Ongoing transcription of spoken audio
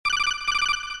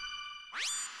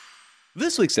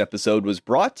This week's episode was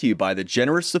brought to you by the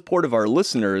generous support of our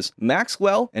listeners,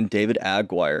 Maxwell and David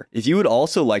Aguirre. If you would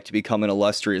also like to become an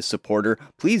illustrious supporter,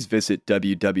 please visit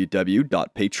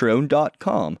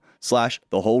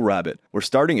www.patreon.com/thewholerabbit. We're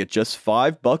starting at just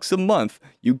 $5 a month.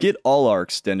 You get all our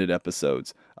extended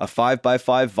episodes, a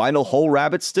 5x5 vinyl whole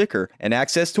rabbit sticker, and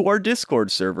access to our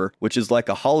Discord server, which is like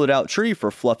a hollowed out tree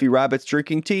for fluffy rabbits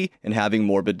drinking tea and having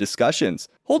morbid discussions.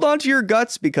 Hold on to your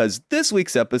guts, because this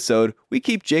week's episode, we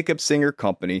keep Jacob Singer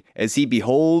company as he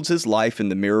beholds his life in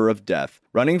the mirror of death,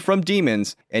 running from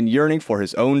demons and yearning for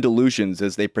his own delusions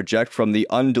as they project from the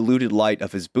undiluted light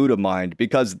of his Buddha mind,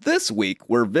 because this week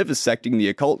we're vivisecting the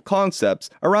occult concepts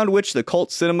around which the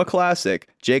cult cinema classic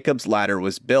Jacob's Ladder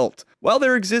was built. While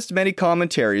there exist many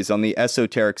commentaries on the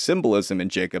esoteric symbolism in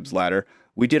Jacob's Ladder,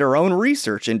 we did our own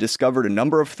research and discovered a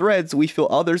number of threads we feel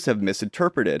others have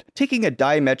misinterpreted, taking a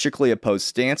diametrically opposed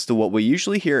stance to what we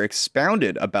usually hear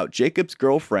expounded about Jacob's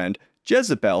girlfriend,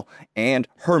 Jezebel, and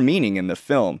her meaning in the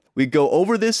film. We go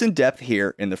over this in depth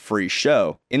here in the free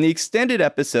show. In the extended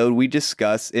episode, we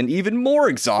discuss in even more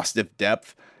exhaustive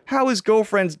depth how his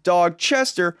girlfriend's dog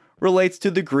Chester relates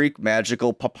to the Greek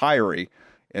magical papyri.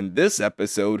 In this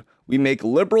episode, we make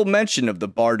liberal mention of the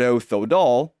Bardo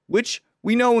Thodol, which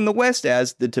we know in the West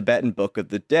as the Tibetan Book of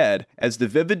the Dead, as the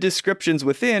vivid descriptions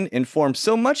within inform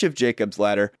so much of Jacob's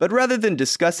Ladder, but rather than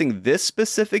discussing this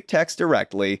specific text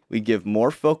directly, we give more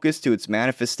focus to its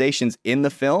manifestations in the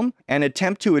film and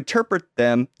attempt to interpret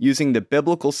them using the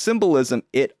biblical symbolism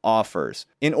it offers.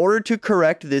 In order to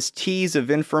correct this tease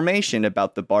of information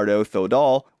about the Bardo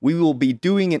Thodol, we will be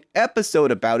doing an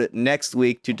episode about it next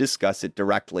week to discuss it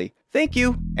directly. Thank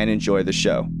you, and enjoy the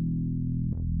show.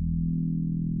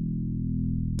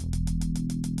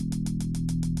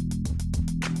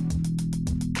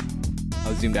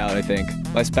 I was zoomed out, I think.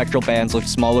 My spectral bands looked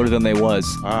smaller than they was.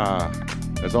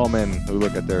 As all men who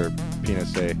look at their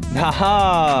penis say.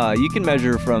 Haha! You can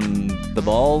measure from the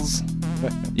balls.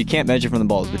 You can't measure from the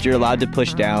balls, but you're allowed to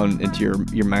push down into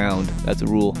your mound. That's a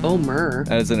rule. Oh, mer.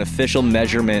 That is an official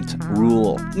measurement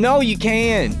rule. No, you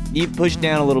can. You push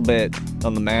down a little bit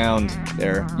on the mound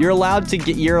there. You're allowed to,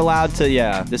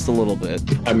 yeah, just a little bit.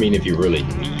 I mean, if you really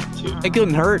need to. It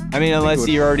couldn't hurt. I mean, unless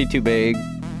you're already too big.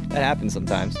 That happens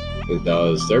sometimes. It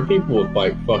does. There are people with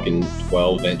like fucking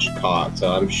 12-inch cocks.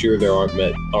 I'm sure there aren't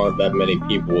that many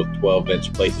people with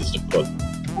 12-inch places to put them.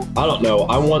 I don't know.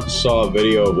 I once saw a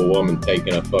video of a woman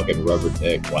taking a fucking rubber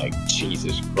dick. Like,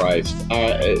 Jesus Christ.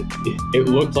 It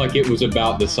looked like it was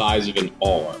about the size of an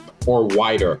arm, or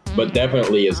wider, but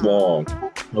definitely as long.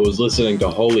 I was listening to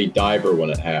Holy Diver when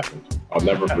it happened. I'll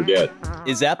never forget.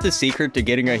 Is that the secret to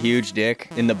getting a huge dick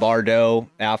in the Bardo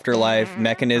afterlife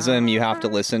mechanism? You have to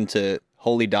listen to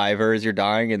Holy Diver as you're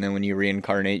dying, and then when you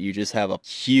reincarnate, you just have a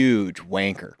huge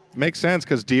wanker. Makes sense,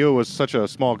 because Dio was such a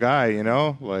small guy, you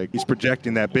know? Like, he's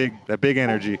projecting that big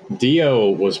energy. Dio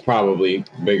was probably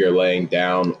bigger laying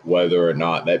down, whether or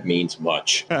not that means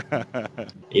much.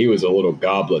 He was a little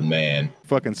goblin man.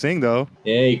 Fucking sing, though.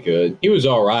 Yeah, he could. He was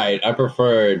all right. I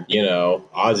preferred,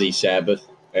 Ozzy Sabbath.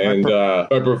 And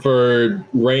I preferred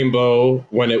Rainbow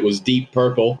when it was deep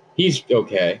purple. He's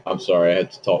okay. I'm sorry, I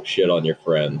had to talk shit on your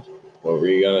friend. What were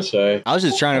you going to say? I was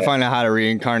just trying to find out how to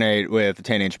reincarnate with a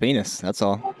 10-inch penis. That's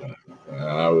all.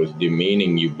 I was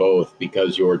demeaning you both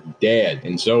because you're dead.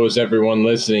 And so is everyone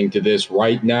listening to this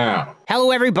right now.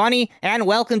 Hello, everybody, and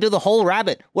welcome to The Whole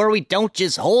Rabbit, where we don't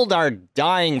just hold our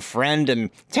dying friend and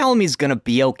tell him he's gonna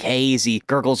be okay as he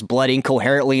gurgles blood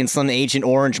incoherently in some Agent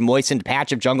Orange moistened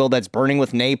patch of jungle that's burning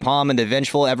with napalm and the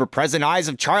vengeful, ever-present eyes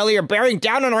of Charlie are bearing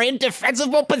down on our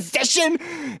indefensible position.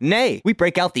 Nay, we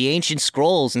break out the ancient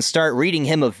scrolls and start reading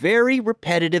him a very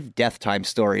repetitive death time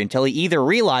story until he either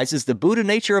realizes the Buddha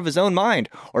nature of his own mind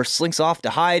or slinks off to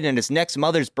hide in his next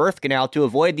mother's birth canal to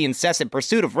avoid the incessant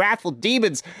pursuit of wrathful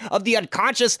demons of the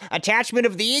unconscious attachment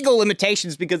of the ego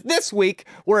limitations, because this week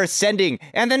we're ascending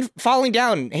and then falling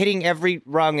down, hitting every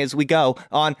rung as we go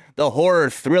on the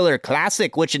horror thriller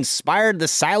classic which inspired the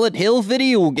Silent Hill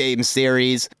video game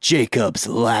series, Jacob's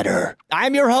Ladder.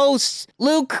 I'm your host,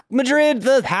 Luke Madrid,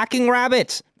 the Hacking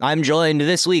Rabbit. I'm joined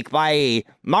this week by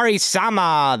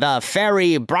Marisama, the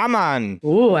Fairy Brahman.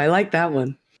 Ooh, I like that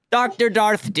one. Dr.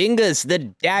 Darth Dingus, the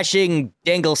dashing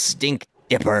dangle stink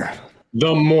dipper.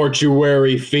 The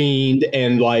mortuary fiend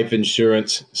and life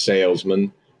insurance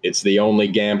salesman. It's the only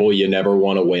gamble you never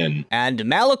want to win. And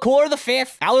Malachor the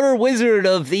Fifth, outer wizard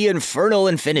of the infernal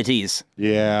infinities.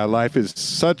 Yeah, life is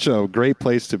such a great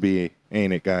place to be,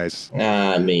 ain't it, guys?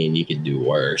 I mean, you could do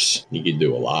worse. You could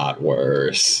do a lot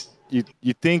worse. You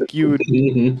think you would,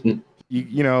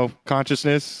 you know,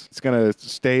 consciousness is going to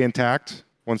stay intact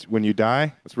when you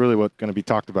die. That's really what's going to be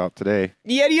talked about today.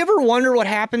 Yeah, do you ever wonder what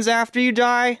happens after you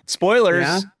die? Spoilers.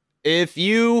 Yeah. If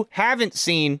you haven't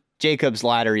seen Jacob's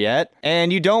Ladder yet,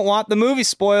 and you don't want the movie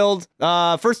spoiled,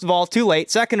 first of all, too late.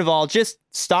 Second of all, just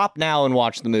stop now and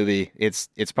watch the movie. It's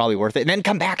probably worth it. And then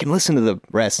come back and listen to the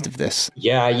rest of this.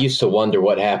 Yeah, I used to wonder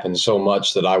what happened so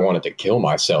much that I wanted to kill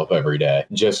myself every day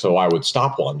just so I would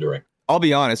stop wondering. I'll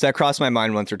be honest, that crossed my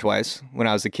mind once or twice when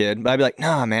I was a kid. But I'd be like,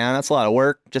 nah, man, that's a lot of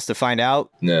work just to find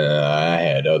out. Nah, I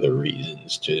had other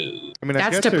reasons too. I mean, I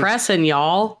That's guess there's- depressing,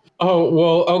 y'all. Oh,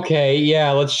 well, okay,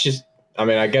 yeah,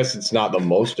 I guess it's not the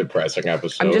most depressing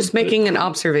episode. I'm just but making an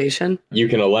observation. You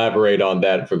can elaborate on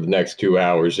that for the next 2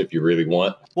 hours if you really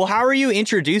want. Well, how are you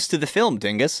introduced to the film,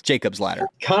 Dingus? Jacob's Ladder.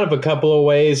 Kind of a couple of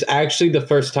ways. Actually, the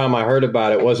first time I heard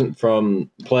about it wasn't from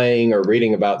playing or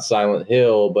reading about Silent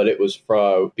Hill, but it was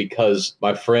because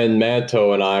my friend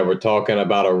Manto and I were talking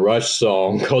about a Rush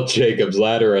song called Jacob's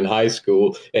Ladder in high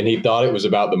school, and he thought it was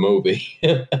about the movie.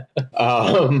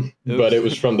 But it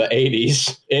was from the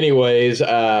 80s. Anyways,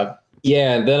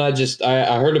 yeah, and then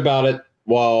I heard about it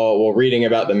while reading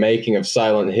about the making of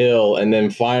Silent Hill, and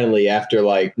then finally, after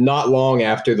not long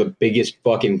after the biggest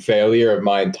fucking failure of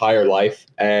my entire life,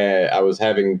 I was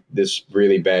having this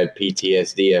really bad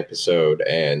PTSD episode,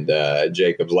 and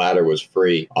Jacob's Ladder was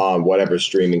free on whatever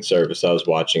streaming service I was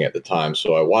watching at the time,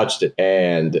 so I watched it,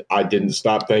 and I didn't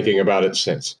stop thinking about it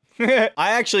since. I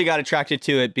actually got attracted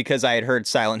to it because I had heard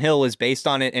Silent Hill was based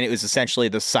on it, and it was essentially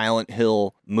the Silent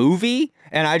Hill movie.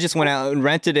 And I just went out and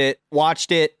rented it,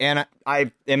 watched it, and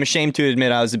I am ashamed to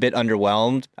admit I was a bit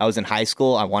underwhelmed. I was in high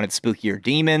school. I wanted spookier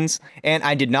demons, and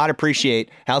I did not appreciate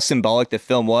how symbolic the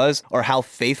film was or how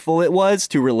faithful it was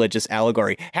to religious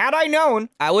allegory. Had I known,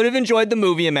 I would have enjoyed the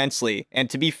movie immensely. And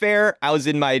to be fair, I was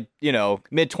in my,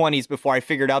 mid-20s before I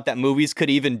figured out that movies could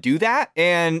even do that.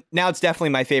 And now it's definitely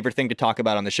my favorite thing to talk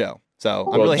about on the show. So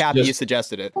I'm really happy you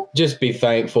suggested it. Just be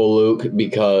thankful, Luke,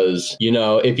 because,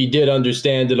 if you did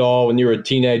understand it all when you were a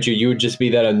teenager, you would just be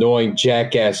that annoying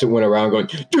jackass that went around going,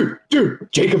 dude,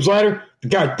 Jacob's Ladder, the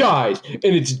guy dies, and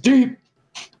it's deep.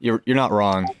 You're not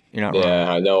wrong. You're not wrong.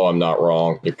 Yeah, I know I'm not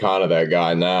wrong. You're kind of that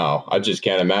guy now. I just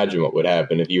can't imagine what would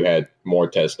happen if you had more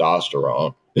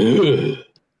testosterone.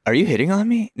 Are you hitting on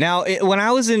me? Now, when I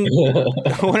was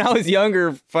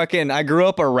younger, I grew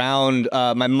up around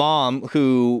my mom,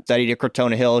 who studied at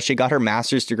Crotona Hill. She got her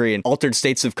master's degree in altered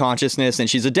states of consciousness, and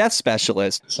she's a death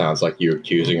specialist. Sounds like you're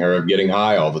accusing her of getting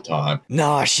high all the time.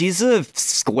 Nah, she's a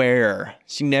square.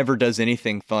 She never does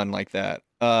anything fun like that.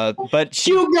 But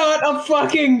you got a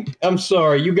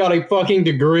fucking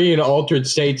degree in altered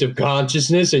states of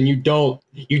consciousness, and you don't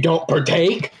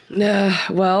partake?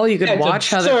 Well, you could That's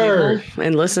watch absurd. other people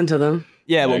and listen to them.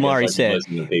 Yeah, what I guess Mari I can said.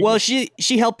 listen to people. Well,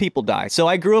 she helped people die. So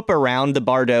I grew up around the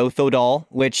Bardo Thodol,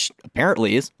 which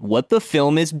apparently is what the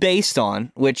film is based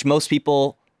on, which most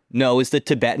people know is the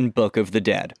Tibetan Book of the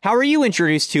Dead. How are you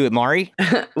introduced to it, Mari?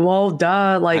 Well,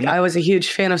 duh. I was a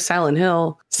huge fan of Silent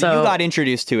Hill. So you got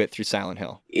introduced to it through Silent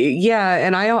Hill. Yeah,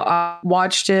 and I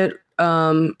watched it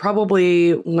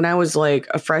probably when I was like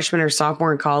a freshman or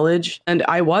sophomore in college, and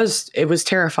it was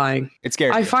terrifying. It's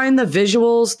scary. I find the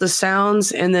visuals, the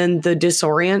sounds, and then the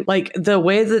disorient, like the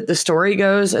way that the story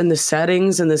goes and the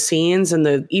settings and the scenes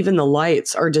and even the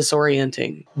lights are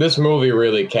disorienting. This movie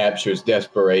really captures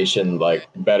desperation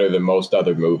better than most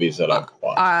other movies that I've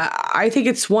watched. I think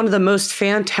it's one of the most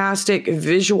fantastic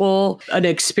visual and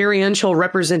experiential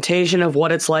representation of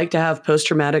what it's like to have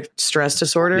post-traumatic stress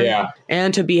disorder. Yeah.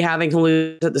 And to be having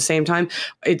hallucinations at the same time.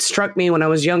 It struck me when I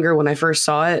was younger, when I first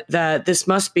saw it, that this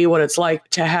must be what it's like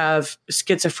to have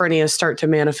schizophrenia start to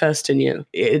manifest in you.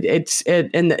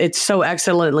 It's so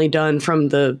excellently done from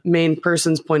the main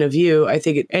person's point of view. I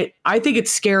think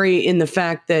it's scary in the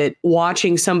fact that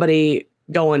watching somebody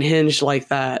go unhinged like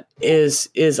that is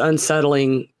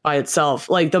unsettling by itself.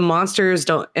 Like the monsters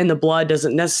and the blood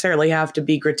doesn't necessarily have to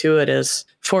be gratuitous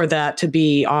for that to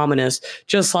be ominous.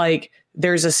 Just like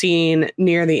there's a scene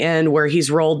near the end where he's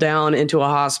rolled down into a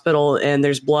hospital and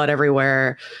there's blood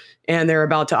everywhere and they're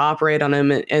about to operate on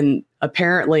him. And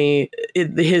apparently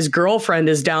his girlfriend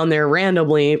is down there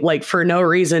randomly, like for no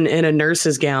reason, in a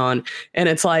nurse's gown. And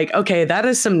it's like, okay, that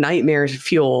is some nightmare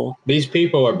fuel. These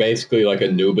people are basically like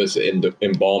Anubis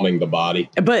embalming the body.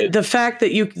 But the fact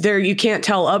that you can't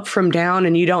tell up from down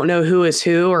and you don't know who is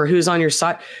who or who's on your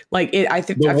side, I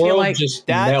feel like just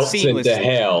that melts scene was into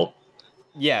hell.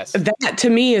 Yes. That to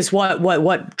me is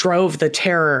what drove the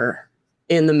terror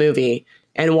in the movie.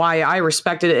 and why I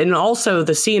respected it. And also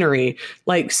the scenery.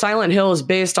 Like Silent Hill is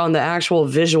based on the actual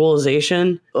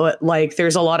visualization. Like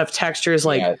there's a lot of textures,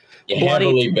 like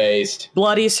heavily based.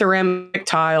 Bloody ceramic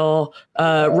tile,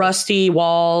 rusty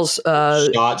walls,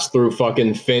 shots through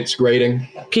fucking fence grating,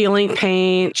 peeling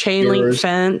paint, chain link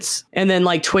fence, and then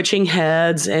like twitching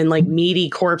heads and like meaty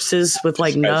corpses with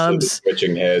like nubs.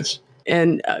 Twitching heads.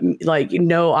 And like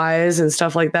no eyes and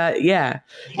stuff like that. Yeah.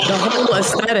 The whole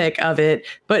aesthetic of it.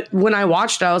 But when I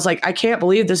watched it, I was like, I can't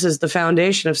believe this is the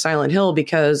foundation of Silent Hill,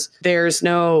 because there's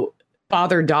no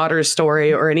father-daughter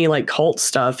story or any like cult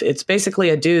stuff. It's basically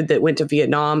a dude that went to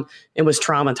Vietnam and was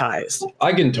traumatized.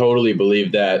 I can totally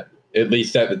believe that, at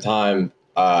least at the time,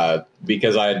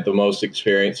 because I had the most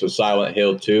experience with Silent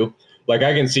Hill 2. Like,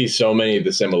 I can see so many of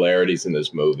the similarities in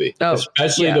this movie,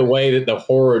 especially the way that the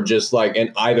horror, just like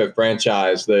in either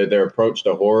franchise, their approach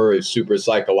to horror is super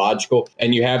psychological.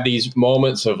 And you have these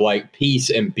moments of like peace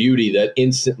and beauty that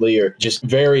instantly are just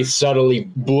very subtly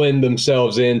blend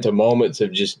themselves into moments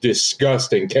of just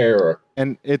disgusting terror.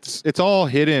 And it's all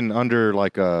hidden under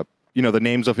like a, you know, the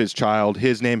names of his child,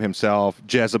 his name himself,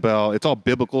 Jezebel. It's all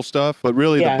biblical stuff, but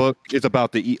really the book is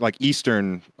about the like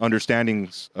Eastern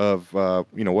understandings of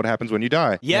you know, what happens when you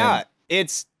die. Yeah,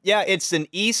 it's an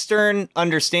Eastern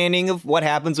understanding of what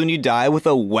happens when you die with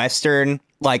a Western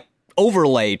like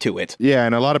overlay to it. Yeah,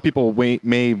 and a lot of people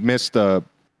may miss the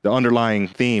underlying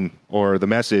theme or the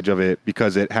message of it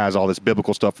because it has all this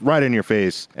biblical stuff right in your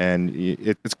face, and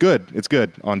it's good. It's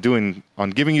good on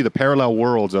giving you the parallel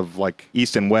worlds of like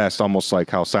East and West, almost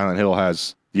like how Silent Hill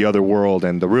has the other world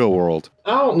and the real world.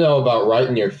 I don't know about right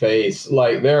in your face.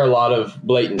 Like, there are a lot of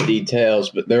blatant details,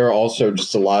 but there are also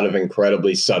just a lot of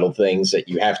incredibly subtle things that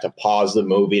you have to pause the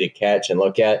movie to catch and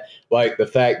look at. Like the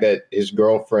fact that his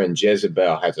girlfriend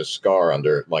Jezebel has a scar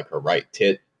under like her right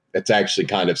tit. That's actually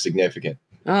kind of significant.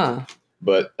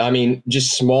 But I mean,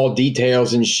 just small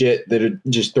details and shit that are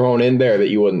just thrown in there that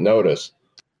you wouldn't notice.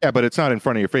 Yeah, but it's not in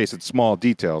front of your face. It's small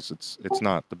details. It's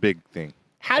not the big thing.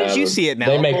 How did you see it, Malachor?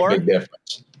 They make a big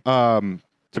difference.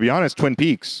 To be honest, Twin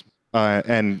Peaks.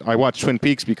 And I watched Twin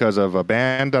Peaks because of a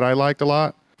band that I liked a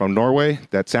lot from Norway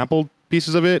that sampled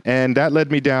pieces of it. And that led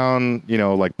me down, you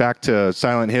know, like back to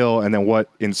Silent Hill and then what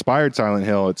inspired Silent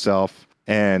Hill itself.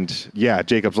 And yeah,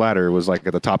 Jacob's Ladder was like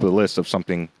at the top of the list of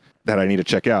something that I need to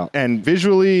check out. And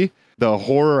visually, the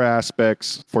horror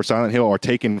aspects for Silent Hill are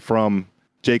taken from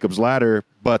Jacob's Ladder,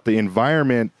 but the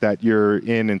environment that you're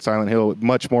in Silent Hill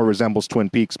much more resembles Twin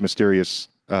Peaks' mysterious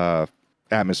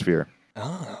atmosphere.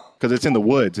 Oh. Because it's in the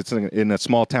woods. It's in a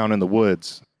small town in the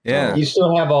woods. Yeah. You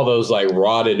still have all those like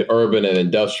rotted urban and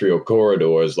industrial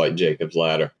corridors like Jacob's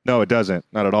Ladder. No, it doesn't.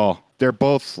 Not at all. They're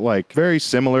both like very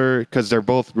similar because they're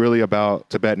both really about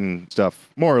Tibetan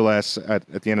stuff, more or less at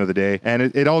the end of the day. And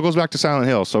it all goes back to Silent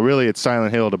Hill. So really it's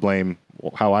Silent Hill to blame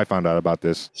how I found out about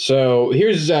this. So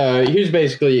here's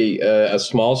basically a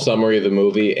small summary of the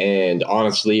movie. And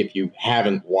honestly, if you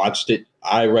haven't watched it,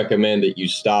 I recommend that you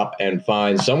stop and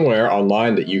find somewhere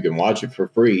online that you can watch it for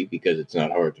free because it's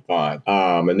not hard to find.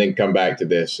 And then come back to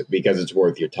this because it's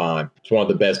worth your time. It's one of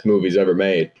the best movies ever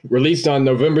made. Released on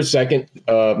November 2nd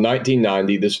of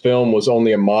 1990, this film was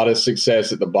only a modest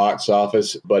success at the box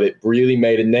office, but it really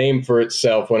made a name for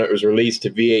itself when it was released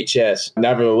to VHS.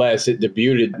 Nevertheless, it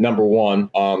debuted #1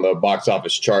 on the box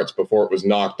office charts before it was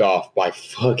knocked off by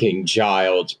fucking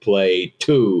Child's Play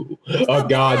 2. A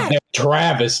goddamn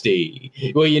travesty.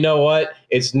 Well, you know what?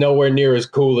 It's nowhere near as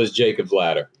cool as Jacob's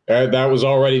Ladder. That was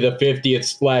already the 50th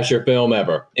slasher film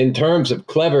ever. In terms of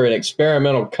clever and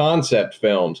experimental concept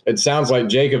films, it sounds like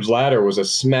Jacob's Ladder was a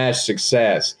smash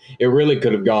success. It really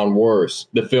could have gone worse.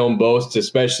 The film boasts,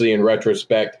 especially in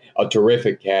retrospect, a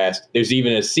terrific cast. There's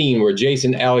even a scene where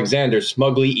Jason Alexander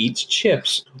smugly eats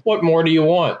chips. What more do you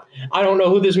want? I don't know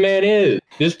who this man is.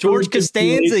 This George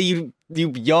Costanza, you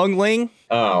youngling.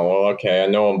 Oh, well, okay. I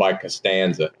know him by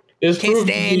Costanza.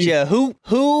 Costanza.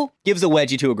 Who gives a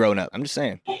wedgie to a grown-up? I'm just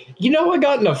saying. You know, I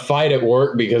got in a fight at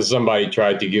work because somebody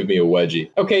tried to give me a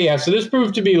wedgie. Okay, yeah, so this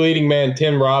proved to be leading man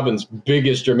Tim Robbins'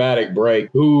 biggest dramatic break,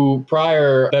 who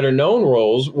prior better-known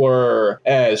roles were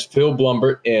as Phil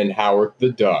Blumbert in Howard the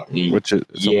Duck. Which is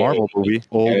a Marvel movie.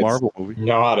 Old Marvel movie.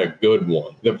 Not a good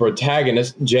one. The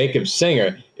protagonist, Jacob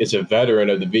Singer, is a veteran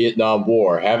of the Vietnam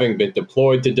War, having been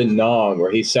deployed to Da Nang, where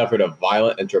he suffered a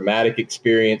violent and traumatic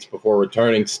experience before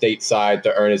returning stateside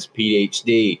to earn his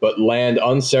PhD, but land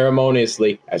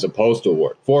unceremoniously as a postal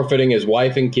worker, forfeiting his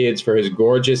wife and kids for his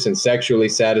gorgeous and sexually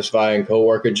satisfying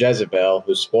co-worker Jezebel,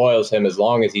 who spoils him as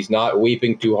long as he's not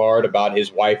weeping too hard about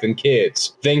his wife and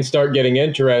kids. Things start getting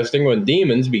interesting when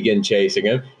demons begin chasing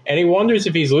him, and he wonders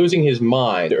if he's losing his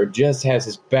mind or just has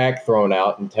his back thrown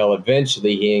out until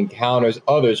eventually he encounters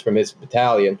others from his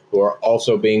battalion who are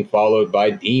also being followed by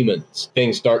demons.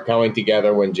 Things start coming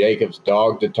together when Jacob's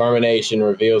dogged determination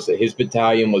reveals that his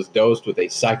battalion was dosed with a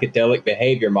psychedelic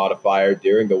behavior modifier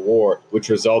during the war, which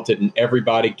resulted in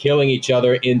everybody killing each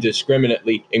other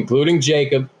indiscriminately, including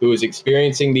Jacob, who is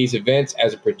experiencing these events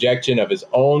as a projection of his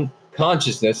own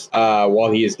consciousness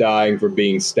while he is dying for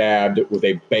being stabbed with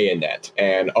a bayonet.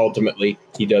 And ultimately,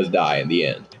 he does die in the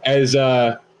end. As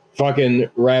fucking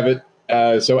Rabbit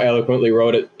so eloquently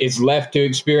wrote it, is left to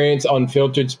experience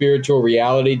unfiltered spiritual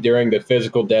reality during the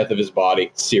physical death of his body.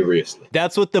 Seriously.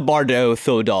 That's what the Bardot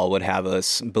Thodal would have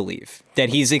us believe. That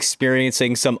he's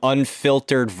experiencing some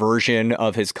unfiltered version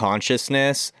of his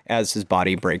consciousness as his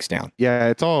body breaks down. Yeah,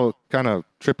 it's all kind of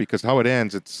trippy because how it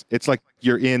ends, it's like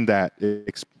you're in that,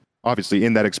 obviously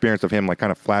in that experience of him like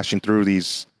kind of flashing through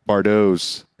these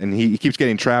Bardots, and he keeps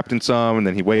getting trapped in some, and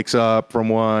then he wakes up from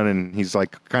one, and he's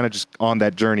like kind of just on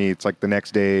that journey. It's like the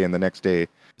next day and the next day.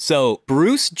 So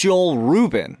Bruce Joel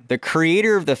Rubin, the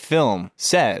creator of the film,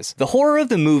 says the horror of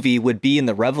the movie would be in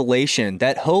the revelation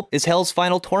that hope is hell's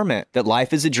final torment, that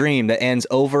life is a dream that ends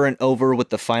over and over with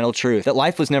the final truth, that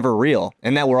life was never real,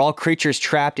 and that we're all creatures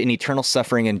trapped in eternal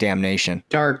suffering and damnation.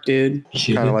 Dark, dude.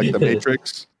 Kind of like The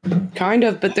Matrix. Kind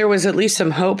of, but there was at least some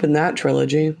hope in that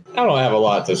trilogy. I don't have a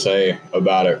lot to say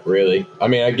about it, really. I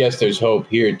mean, I guess there's hope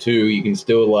here too. You can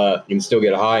still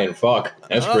get high and fuck.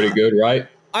 That's pretty good, right?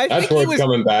 That's worth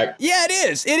coming back. Yeah,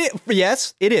 it is.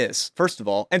 Yes, it is. First of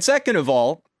all, and second of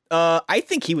all, I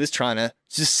think he was trying to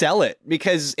just sell it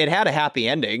because it had a happy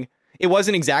ending. It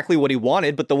wasn't exactly what he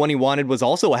wanted, but the one he wanted was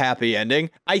also a happy ending.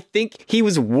 I think he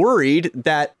was worried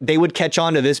that they would catch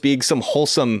on to this being some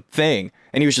wholesome thing.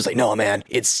 And he was just like, no, man,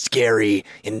 it's scary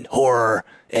and horror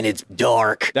and it's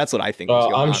dark. That's what I think.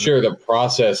 I'm sure the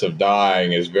process of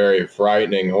dying is very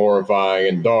frightening, horrifying,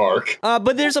 and dark.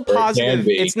 But there's a positive.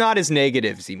 It's not as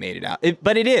negative as he made it out.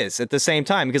 But it is at the same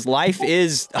time because life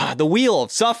is the wheel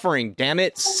of suffering. Damn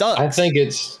it, sucks. I think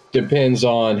it's depends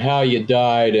on how you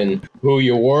died and who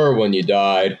you were when you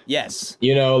died. Yes.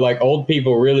 You know, like old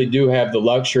people really do have the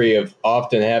luxury of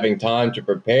often having time to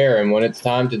prepare. And when it's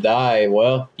time to die,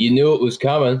 well, you knew it was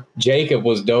coming. Jacob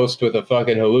was dosed with a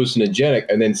fucking hallucinogenic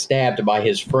and then stabbed by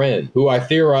his friend, who I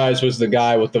theorize was the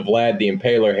guy with the Vlad the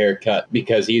Impaler haircut,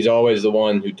 because he's always the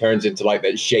one who turns into like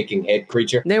that shaking head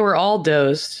creature. They were all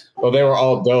dosed. Well, they were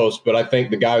all dosed, but I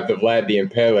think the guy with the Vlad the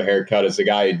Impaler haircut is the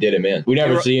guy who did him in. We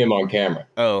never see him on camera.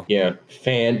 Oh. Yeah,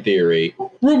 fan theory.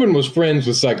 Rubin was friends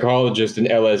with psychologist and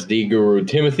LSD guru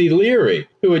Timothy Leary,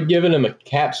 who had given him a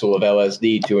capsule of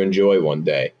LSD to enjoy one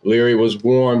day. Leary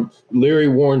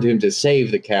warned him to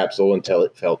save the capsule until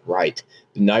it felt right.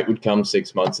 The night would come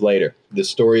 6 months later. The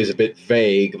story is a bit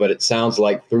vague, but it sounds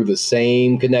like through the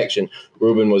same connection,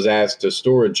 Rubin was asked to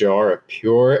store a jar of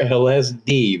pure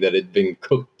LSD that had been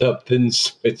cooked up in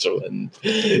Switzerland.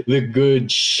 The good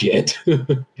shit.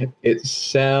 It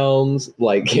sounds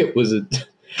like it was a...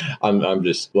 I'm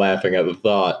just laughing at the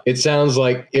thought. It sounds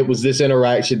like it was this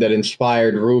interaction that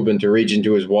inspired Rubin to reach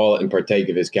into his wallet and partake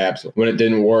of his capsule. When it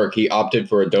didn't work, he opted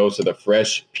for a dose of the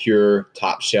fresh, pure,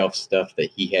 top-shelf stuff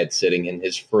that he had sitting in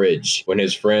his fridge. When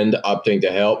his friend, opting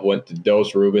to help, went to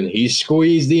dose Rubin, he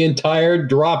squeezed the entire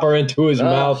dropper into his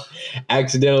mouth,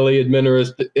 accidentally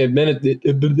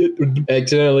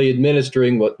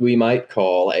administering what we might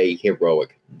call a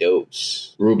heroic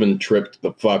dose. Rubin tripped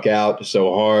the fuck out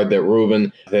so hard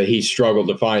that he struggled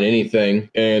to find anything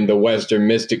in the Western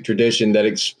mystic tradition that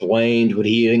explained what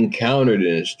he encountered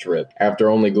in his trip. After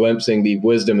only glimpsing the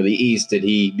wisdom of the East, did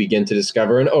he begin to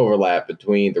discover an overlap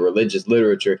between the religious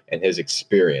literature and his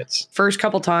experience. First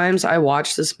couple times I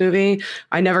watched this movie,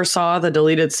 I never saw the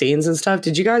deleted scenes and stuff.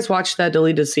 Did you guys watch that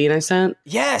deleted scene I sent?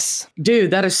 Yes.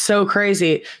 Dude, that is so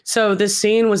crazy. So this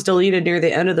scene was deleted near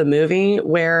the end of the movie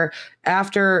where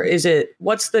after,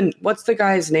 what's the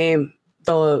guy's name?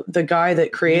 The guy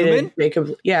that created Newman? Jacob.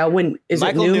 Yeah,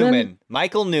 Michael Newman?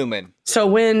 Michael Newman. So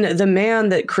when the man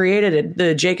that created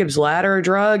the Jacob's Ladder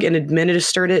drug and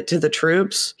administered it to the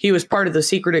troops, he was part of the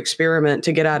secret experiment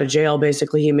to get out of jail.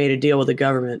 Basically, he made a deal with the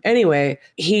government. Anyway,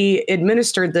 he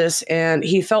administered this and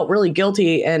he felt really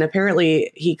guilty. And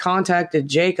apparently he contacted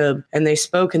Jacob and they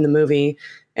spoke in the movie.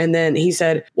 And then he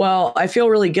said, well, I feel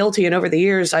really guilty. And over the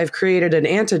years, I've created an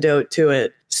antidote to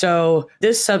it. So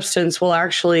this substance will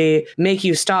actually make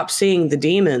you stop seeing the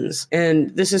demons. And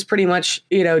this is pretty much,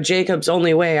 Jacob's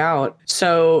only way out.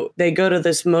 So they go to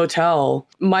this motel.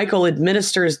 Michael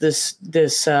administers this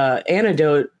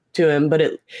antidote to him, but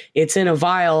it's in a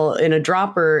vial in a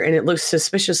dropper, and it looks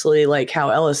suspiciously like how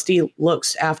LSD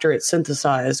looks after it's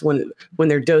synthesized when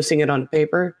they're dosing it on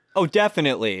paper. Oh,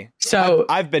 definitely. So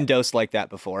I've been dosed like that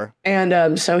before.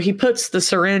 And so he puts the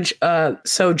syringe.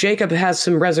 So Jacob has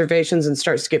some reservations and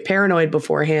starts to get paranoid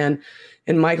beforehand.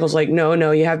 And Michael's like,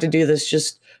 no, you have to do this.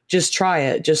 Just try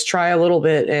it. Just try a little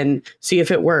bit and see if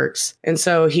it works. And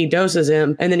so he doses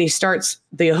him, and then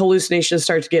the hallucinations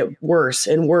start to get worse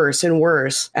and worse and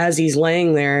worse as he's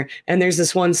laying there. And there's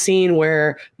this one scene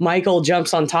where Michael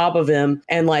jumps on top of him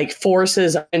and like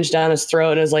forces a syringe down his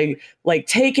throat and is like,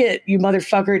 take it, you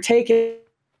motherfucker, take it.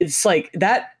 It's like,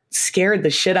 that scared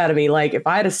the shit out of me. Like, if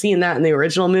I had seen that in the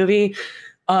original movie,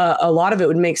 a lot of it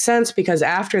would make sense, because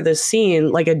after this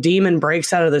scene, like a demon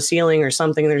breaks out of the ceiling or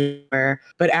something there.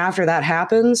 But after that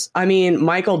happens, I mean,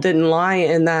 Michael didn't lie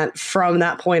in that from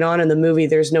that point on in the movie,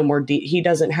 there's no more, he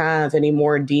doesn't have any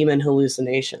more demon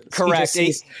hallucinations. Correct.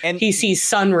 He sees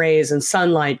sun rays and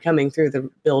sunlight coming through the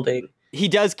building. He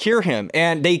does cure him,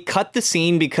 and they cut the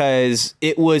scene because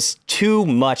it was too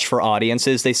much for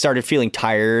audiences. They started feeling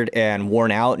tired and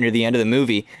worn out near the end of the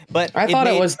movie. But I thought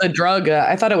it was the drug.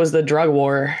 I thought it was the drug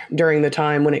war during the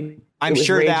time when it. I'm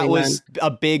sure that was a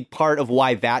big part of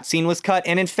why that scene was cut.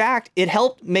 And in fact, it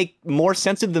helped make more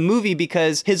sense of the movie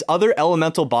because his other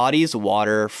elemental bodies,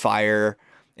 water, fire,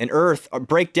 and earth,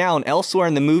 break down elsewhere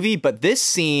in the movie. But this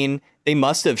scene, they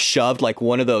must have shoved like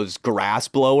one of those grass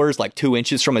blowers like 2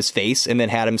 inches from his face and then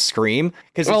had him scream.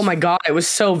 Oh my God, it was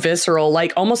so visceral,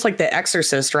 like almost like The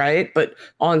Exorcist, right? But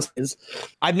on.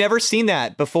 I've never seen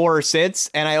that before or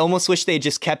since, and I almost wish they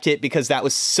just kept it because that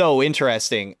was so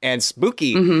interesting and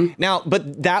spooky. Mm-hmm. Now,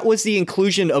 but that was the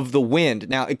inclusion of the wind.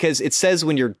 Now, because it says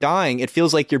when you're dying, it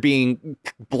feels like you're being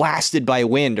blasted by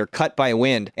wind or cut by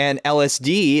wind. And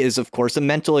LSD is, of course, a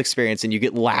mental experience, and you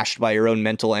get lashed by your own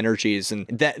mental energies, and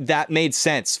that made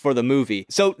sense for the movie.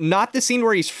 So not the scene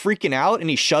where he's freaking out and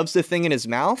he shoves the thing in his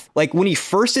mouth. Like when he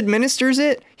first administers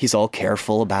it, he's all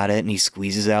careful about it and he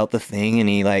squeezes out the thing, and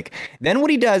he then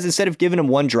what he does, instead of giving him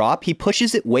one drop, he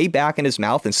pushes it way back in his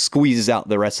mouth and squeezes out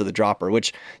the rest of the dropper,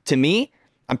 which to me,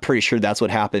 I'm pretty sure that's what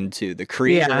happened to the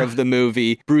creator of the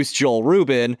movie, Bruce Joel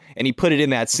Rubin, and he put it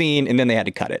in that scene and then they had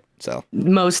to cut it. So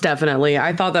most definitely.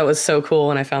 I thought that was so cool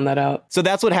when I found that out. So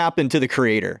that's what happened to the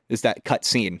creator, is that cut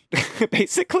scene.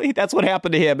 Basically, that's what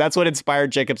happened to him. That's what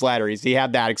inspired Jacob's Ladder. He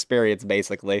had that experience,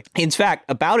 basically. In fact,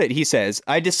 about it, he says,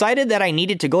 I decided that I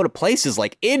needed to go to places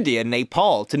like India and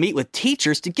Nepal to meet with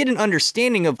teachers to get an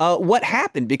understanding of what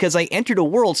happened, because I entered a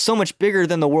world so much bigger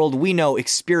than the world we know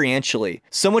experientially,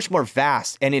 so much more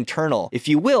vast and internal, if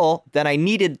you will, that I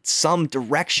needed some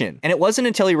direction. And it wasn't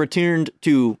until he returned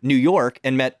to New York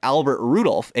and met Albert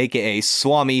Rudolph, aka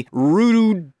Swami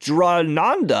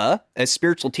Rudrananda, a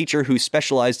spiritual teacher who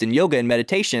specialized in yoga and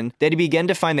meditation, that he began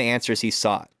to find the answers he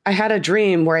sought. I had a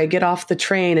dream where I get off the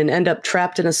train and end up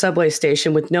trapped in a subway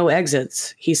station with no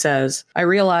exits, he says. I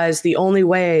realized the only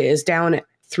way is down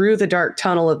through the dark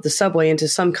tunnel of the subway into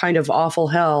some kind of awful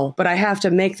hell, but I have to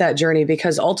make that journey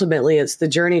because ultimately it's the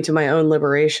journey to my own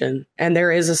liberation. And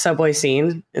there is a subway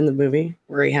scene in the movie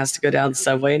where he has to go down the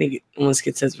subway and he almost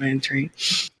gets hit by a train.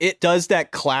 It does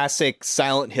that classic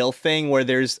Silent Hill thing where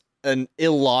there's an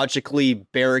illogically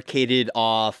barricaded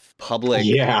off public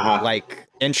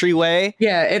entryway.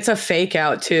 Yeah, it's a fake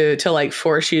out to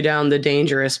force you down the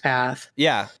dangerous path.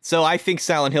 Yeah, so I think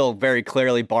Silent Hill very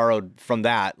clearly borrowed from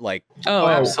that.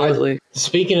 Absolutely.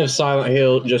 Speaking of Silent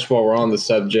Hill, just while we're on the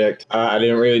subject, I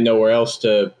didn't really know where else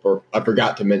or I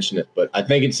forgot to mention it, but I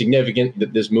think it's significant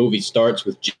that this movie starts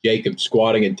with Jacob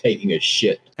squatting and taking a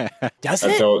shit. Does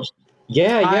it?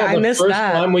 Yeah. I the missed first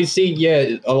that. time we see,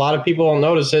 a lot of people don't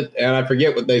notice it, and I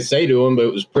forget what they say to him, but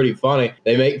it was pretty funny.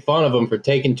 They make fun of him for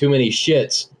taking too many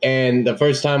shits, and the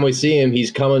first time we see him, he's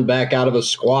coming back out of a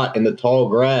squat in the tall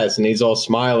grass, and he's all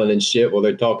smiling and shit while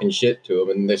they're talking shit to him,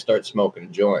 and they start smoking a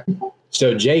joint.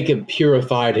 So Jacob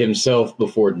purified himself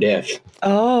before death.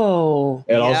 Oh.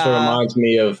 It also reminds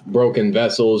me of broken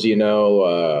vessels, when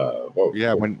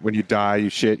you die, you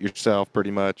shit yourself,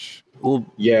 pretty much. Well,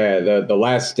 the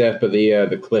last step of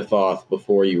the cliff off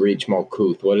before you reach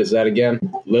Malkuth. What is that again?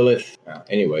 Lilith.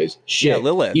 Anyways, shit. Yeah,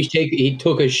 Lilith. He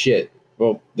took a shit.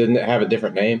 Well, didn't it have a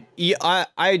different name? Yeah,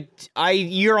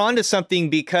 you're onto something,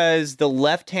 because the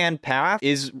left-hand path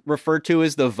is referred to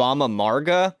as the Vama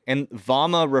Marga, and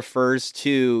Vama refers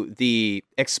to the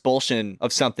expulsion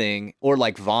of something, or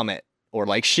like vomit, or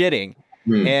like shitting,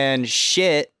 and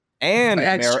shit and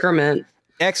excrement.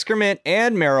 Excrement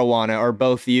and marijuana are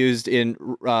both used in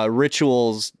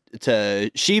rituals to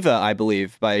Shiva, I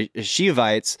believe, by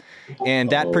Shivites, and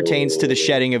that pertains to the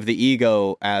shedding of the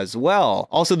ego as well.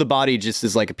 Also, the body just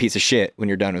is like a piece of shit when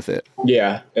you're done with it.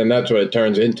 Yeah, and that's what it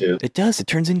turns into. It does. It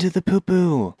turns into the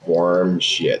poo-poo. Worm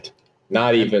shit.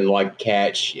 Not even like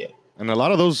cat shit. And a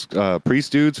lot of those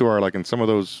priest dudes who are like in some of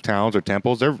those towns or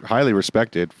temples, they're highly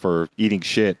respected for eating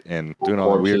shit and doing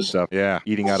all the weird Corpses. stuff. Yeah,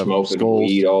 eating out of Smoking skulls.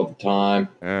 weed all the time.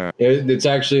 Yeah. It's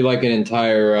actually like an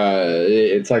entire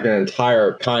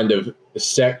kind of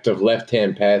sect of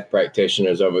left-hand path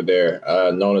practitioners over there,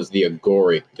 known as the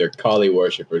Agori. They're Kali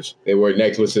worshippers. They wear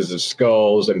necklaces of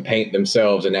skulls and paint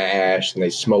themselves in ash, and they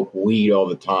smoke weed all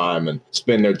the time and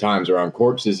spend their times around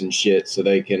corpses and shit so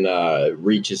they can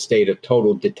reach a state of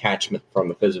total detachment from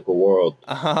the physical world.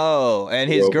 Oh, and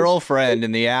his girlfriend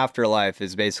in the afterlife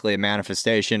is basically a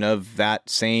manifestation of that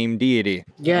same deity.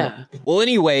 Yeah. Well,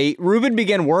 anyway, Ruben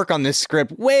began work on this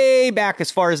script way back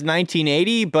as far as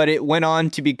 1980, but it went on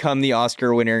to become the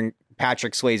Oscar-winning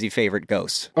Patrick Swayze favorite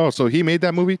Ghost. Oh, so he made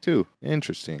that movie too.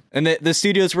 Interesting. And the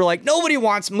studios were like, nobody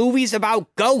wants movies about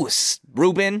ghosts,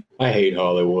 Ruben. I hate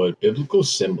Hollywood. Biblical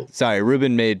symbols. Sorry,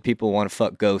 Ruben made people want to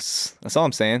fuck ghosts. That's all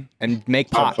I'm saying. And make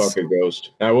I'd pots. fuck a ghost.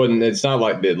 I wouldn't. It's not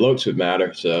like the looks would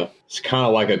matter, so it's kind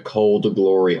of like a cold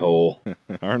glory hole.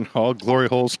 Aren't all glory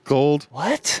holes cold?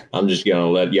 What? I'm just going to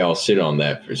let y'all sit on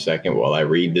that for a second while I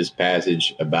read this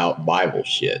passage about Bible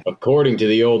shit. According to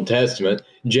the Old Testament,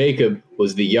 Jacob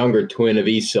was the younger twin of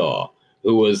Esau,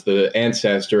 who was the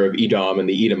ancestor of Edom and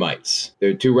the Edomites.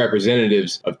 They're two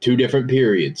representatives of two different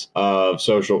periods of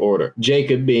social order.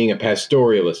 Jacob being a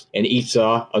pastoralist and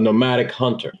Esau a nomadic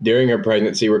hunter. During her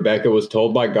pregnancy, Rebekah was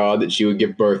told by God that she would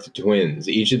give birth to twins.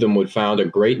 Each of them would found a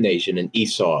great nation, and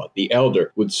Esau, the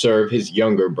elder, would serve his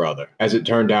younger brother. As it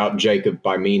turned out, Jacob,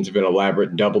 by means of an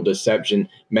elaborate double deception,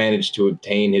 managed to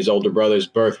obtain his older brother's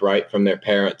birthright from their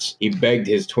parents. He begged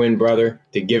his twin brother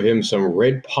to give him some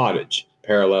red pottage,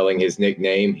 paralleling his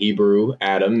nickname, Hebrew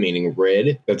Adam, meaning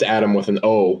red. That's Adam with an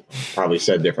O, probably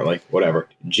said differently, whatever.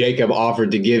 Jacob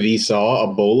offered to give Esau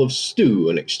a bowl of stew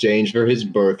in exchange for his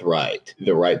birthright,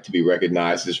 the right to be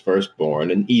recognized as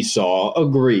firstborn, and Esau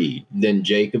agreed. Then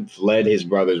Jacob fled his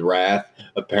brother's wrath.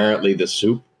 Apparently the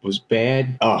soup was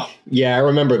bad. Oh, yeah, I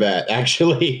remember that,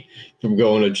 actually, from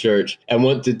going to church, and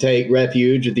went to take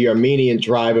refuge with the Armenian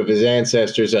tribe of his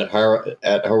ancestors at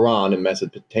Haran in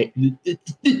Mesopotamia.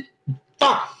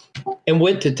 And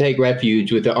went to take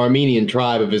refuge with the Armenian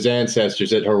tribe of his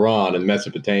ancestors at Haran in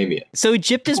Mesopotamia. So he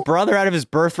gypped his brother out of his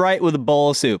birthright with a bowl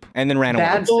of soup and then ran away.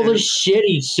 Bad All the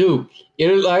shitty soup.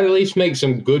 It'll at least make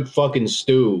some good fucking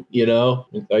stew, you know?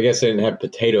 I guess they didn't have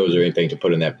potatoes or anything to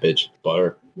put in that bitch.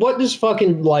 Butter. What does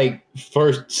fucking, like,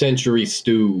 first century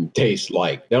stew taste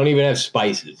like? They don't even have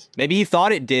spices. Maybe he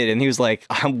thought it did, and he was like,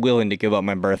 I'm willing to give up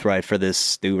my birthright for this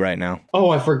stew right now. Oh,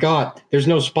 I forgot. There's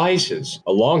no spices.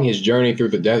 Along his journey through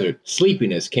the desert,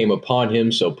 sleepiness came upon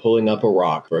him, so pulling up a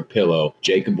rock for a pillow,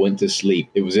 Jacob went to sleep.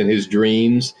 It was in his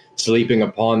dreams, sleeping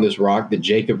upon this rock, that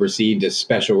Jacob received a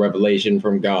special revelation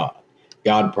from God.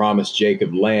 God promised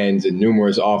Jacob lands and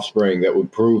numerous offspring that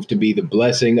would prove to be the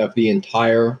blessing of the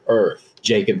entire earth.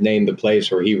 Jacob named the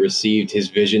place where he received his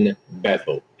vision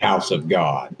Bethel, house of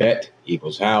God. Bet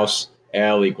equals house,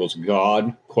 El equals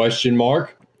God, question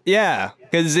mark? Yeah,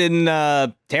 because in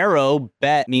tarot,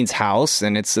 Bet means house,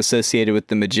 and it's associated with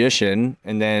the magician.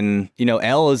 And then, you know,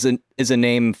 El is a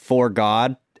name for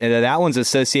God. And that one's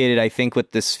associated, I think,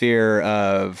 with the sphere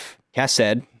of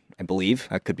Chesed, I believe.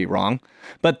 I could be wrong.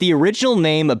 But the original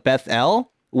name of Bethel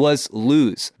was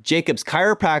Luz. Jacob's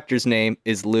chiropractor's name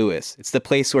is Lewis. It's the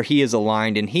place where he is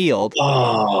aligned and healed.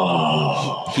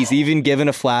 Oh. He's even given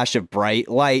a flash of bright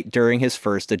light during his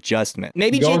first adjustment.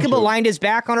 Maybe Gotcha. Jacob aligned his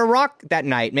back on a rock that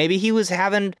night. Maybe he was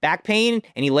having back pain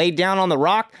and he laid down on the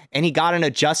rock and he got an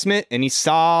adjustment and he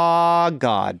saw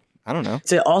God. I don't know.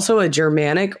 It's also a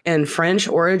Germanic and French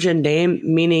origin name,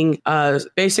 meaning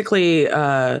basically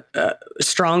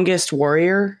strongest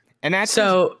warrior. And that's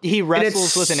So he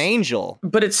wrestles with an angel.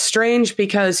 But it's strange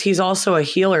because he's also a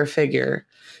healer figure.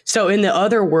 So in the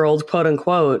other world, quote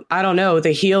unquote, I don't know, the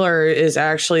healer is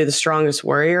actually the strongest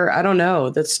warrior. I don't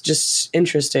know. That's just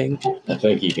interesting. I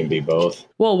think he can be both.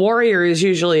 Well, warrior is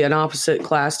usually an opposite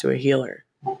class to a healer.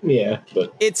 Yeah,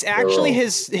 but It's actually all-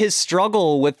 his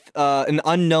struggle with an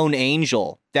unknown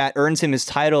angel that earns him his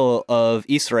title of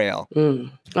Israel.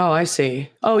 Mm. Oh, I see.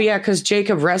 Oh, yeah, because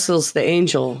Jacob wrestles the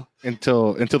angel.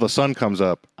 Until the sun comes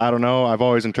up. I don't know. I've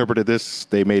always interpreted this.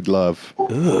 They made love.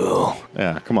 Ooh.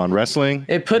 Yeah, come on, wrestling.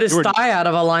 It put his thigh out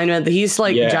of alignment. He's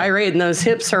like Yeah. gyrating those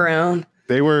hips around.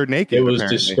 They were naked. it was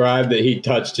apparently. described that he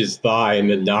touched his thigh and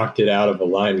then knocked it out of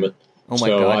alignment. Oh my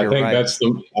So God, I you're think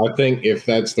right. I think if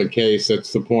that's the case,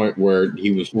 that's the point where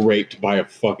he was raped by a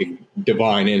fucking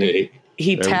divine entity.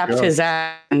 He There we tapped go. his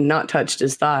ass and not touched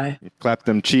his thigh. Clapped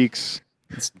them cheeks,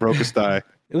 broke his thigh.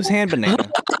 It was hand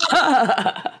banana.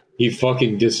 He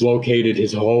fucking dislocated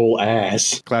his whole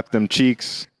ass. Clapped them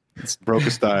cheeks, broke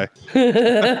his thigh.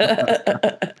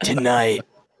 Tonight,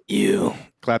 you.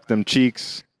 Clapped them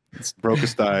cheeks, broke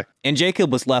his thigh. And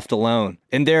Jacob was left alone,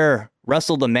 and there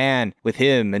wrestled a man with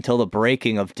him until the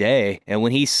breaking of day. And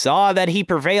when he saw that he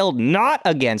prevailed not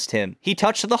against him, he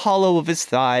touched the hollow of his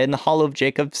thigh, and the hollow of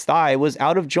Jacob's thigh was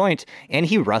out of joint, and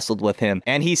he wrestled with him.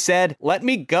 And he said, Let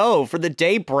me go, for the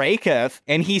day breaketh.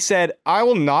 And he said, I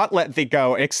will not let thee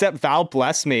go, except thou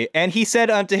bless me. And he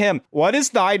said unto him, What is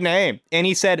thy name? And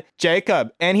he said,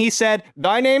 Jacob. And he said,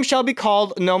 Thy name shall be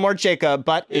called no more Jacob,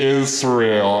 but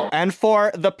Israel. And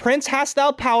for the prince hast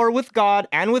thou power with God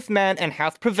and with men, and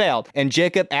hath prevailed. And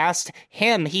Jacob asked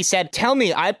him, he said, Tell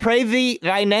me, I pray thee,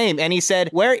 thy name. And he said,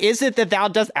 Where is it that thou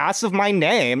dost ask of my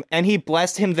name? And he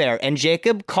blessed him there. And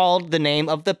Jacob called the name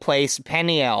of the place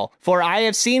Peniel, for I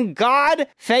have seen God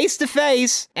face to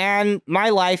face, and my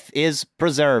life is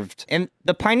preserved. And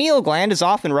the pineal gland is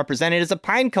often represented as a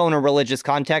pine cone in religious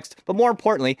context, but more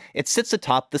importantly, it sits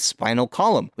atop the spinal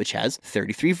column, which has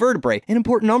 33 vertebrae, an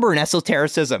important number in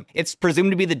esotericism. It's presumed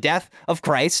to be the death of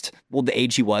Christ, well, the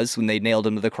age he was when they nailed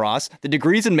him to the cross, the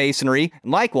degrees in masonry,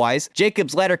 and likewise,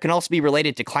 Jacob's ladder can also be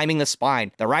related to climbing the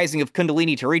spine, the rising of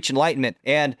Kundalini to reach enlightenment,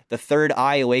 and the third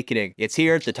eye awakening. It's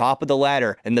here at the top of the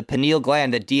ladder, in the pineal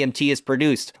gland that DMT is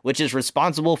produced, which is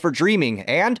responsible for dreaming,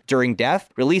 and, during death,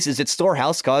 releases its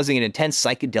storehouse, causing an intense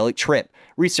psychedelic trip.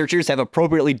 Researchers have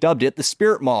appropriately dubbed it the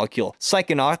spirit molecule.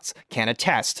 Psychonauts can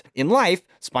attest. In life,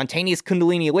 spontaneous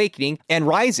Kundalini awakening and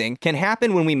rising can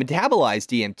happen when we metabolize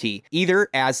DMT, either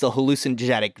as the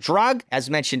hallucinogenic drug, as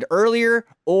mentioned earlier,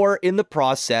 or in the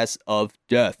process of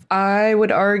death. I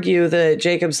would argue that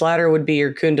Jacob's ladder would be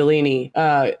your Kundalini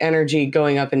energy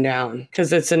going up and down,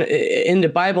 because it's in the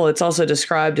Bible. It's also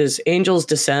described as angels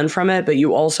descend from it, but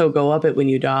you also go up it when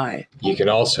you die. You can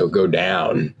also go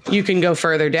down. You can go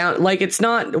further down. Like, it's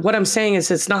not, what I'm saying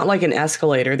is it's not like an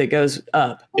escalator that goes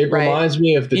up. It right? reminds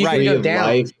me of the You can Tree go of down.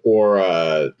 Life or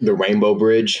the Rainbow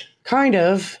Bridge. Kind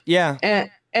of. Yeah.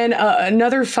 And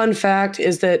another fun fact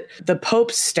is that the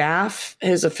Pope's staff,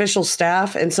 his official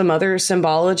staff, and some other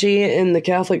symbology in the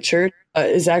Catholic Church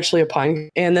is actually a pine.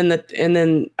 And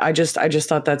then I just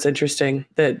thought that's interesting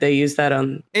that they use that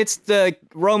on. It's the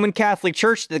Roman Catholic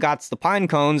Church that got the pine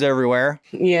cones everywhere.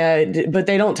 Yeah, but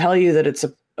they don't tell you that it's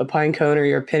a pine cone or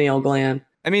your pineal gland.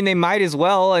 I mean, they might as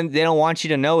well, and they don't want you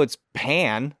to know it's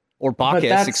Pan. Or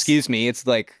Bacchus, excuse me. It's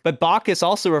like, but Bacchus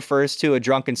also refers to a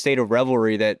drunken state of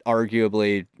revelry that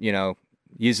arguably,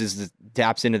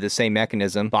 taps into the same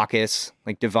mechanism. Bacchus,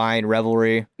 like divine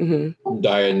revelry. Mm-hmm.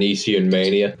 Dionysian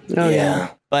mania. Oh,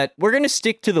 yeah. But we're going to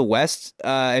stick to the west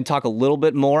and talk a little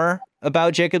bit more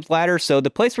about Jacob's ladder. So the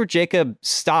place where Jacob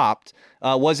stopped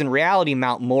was in reality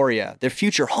Mount Moriah, the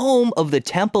future home of the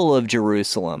Temple of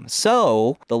Jerusalem.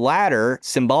 So the ladder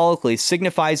symbolically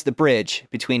signifies the bridge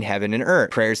between heaven and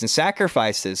earth. Prayers and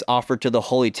sacrifices offered to the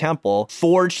Holy Temple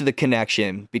forged the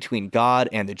connection between God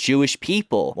and the Jewish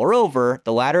people. Moreover,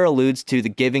 the ladder alludes to the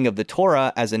giving of the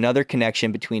Torah as another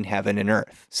connection between heaven and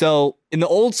earth. So in the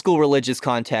old school religious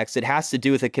context, it has to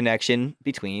do with a connection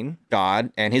between God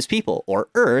and his people, or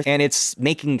earth, and it's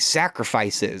making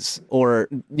sacrifices, or,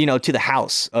 to the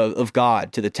house of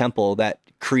God, to the temple, that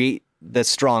create the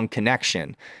strong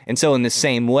connection. And so in the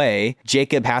same way,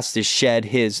 Jacob has to shed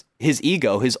his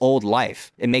ego, his old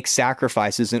life, and make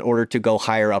sacrifices in order to go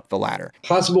higher up the ladder.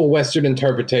 Possible Western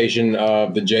interpretation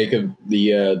of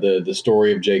the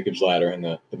story of Jacob's ladder and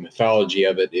the mythology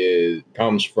of it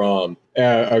comes from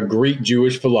a Greek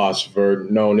Jewish philosopher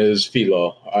known as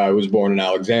Philo, who was born in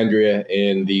Alexandria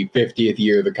in the 50th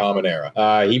year of the Common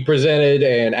Era. He presented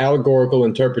an allegorical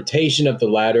interpretation of the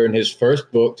ladder in his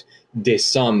first book, De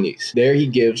Somnis. There he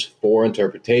gives 4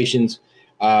 interpretations,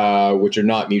 which are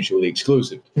not mutually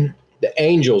exclusive. The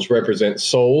angels represent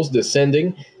souls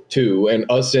descending to and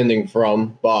ascending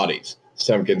from bodies.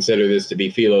 Some consider this to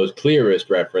be Philo's clearest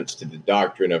reference to the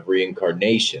doctrine of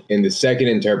reincarnation. In the second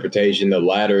interpretation, the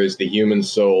ladder is the human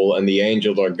soul, and the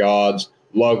angels are God's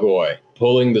logoi,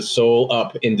 pulling the soul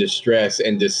up in distress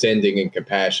and descending in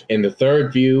compassion. In the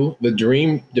third view, the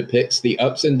dream depicts the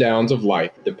ups and downs of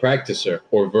life, the practicer,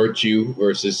 or virtue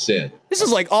versus sin. This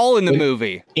is like all in the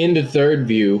movie. In the third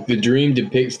view, the dream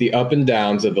depicts the up and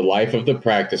downs of the life of the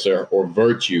practicer, or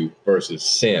virtue versus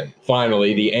sin.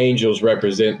 Finally, the angels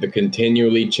represent the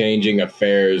continually changing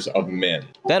affairs of men.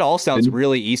 That all sounds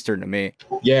really Eastern to me.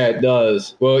 Yeah, it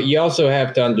does. Well, you also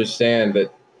have to understand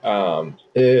that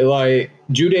Like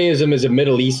Judaism is a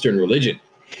Middle Eastern religion,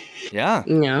 Yeah.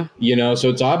 Yeah. so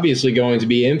it's obviously going to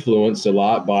be influenced a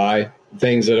lot by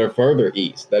things that are further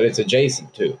east, that it's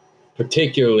adjacent to,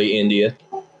 particularly India.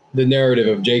 The narrative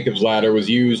of Jacob's Ladder was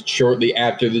used shortly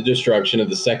after the destruction of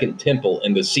the Second Temple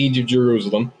and the Siege of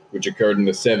Jerusalem, which occurred in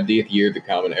the 70th year of the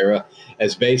Common Era,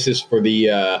 as basis for the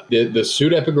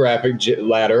pseudepigraphic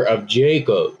ladder of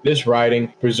Jacob. This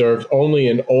writing, preserved only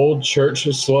in Old Church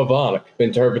Slavonic,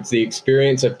 interprets the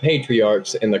experience of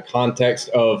patriarchs in the context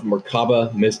of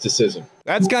Merkaba mysticism.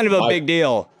 That's kind of a big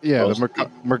deal. Yeah,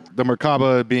 the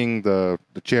Merkaba being the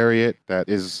chariot that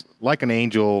is like an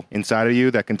angel inside of you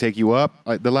that can take you up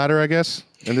the ladder, I guess,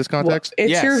 in this context.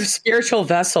 It's Yes. your spiritual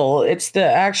vessel. It's the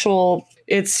actual.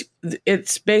 It's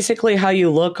basically how you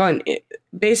look on.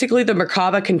 Basically, the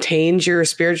Merkaba contains your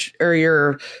spirit or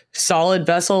your solid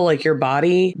vessel, like your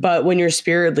body. But when your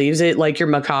spirit leaves it, like your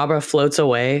Merkaba floats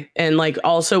away. And like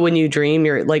also when you dream,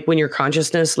 when your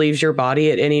consciousness leaves your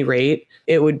body at any rate,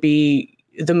 it would be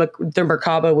the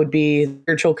Merkaba would be the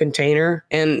spiritual container,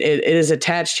 and it is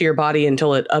attached to your body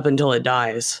until it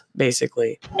dies,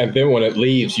 basically. And then when it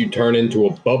leaves, you turn into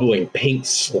a bubbling pink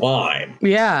slime,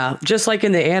 Yeah, just like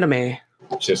in the anime.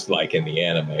 just like in the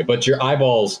anime. But your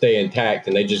eyeballs stay intact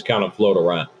and they just kind of float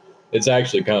around. It's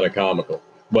actually kind of comical,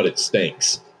 but it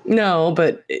stinks. No,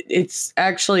 but it's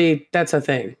actually, that's a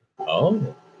thing.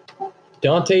 Oh,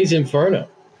 Dante's Inferno.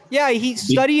 Yeah, he's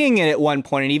studying it at one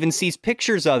point and even sees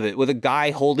pictures of it with a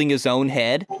guy holding his own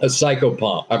head. A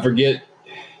psychopomp. I forget.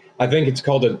 I think it's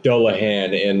called a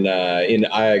Dullahan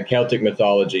in Celtic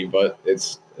mythology, but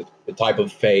it's a type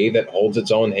of fae that holds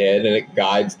its own head and it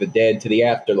guides the dead to the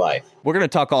afterlife. We're going to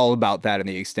talk all about that in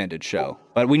the extended show,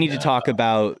 but we need to talk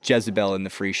about Jezebel in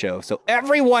the free show so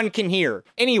everyone can hear.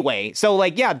 Anyway, so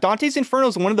Dante's Inferno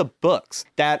is one of the books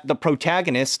that the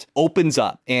protagonist opens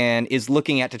up and is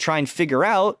looking at to try and figure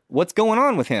out what's going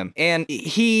on with him. And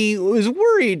he was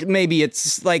worried maybe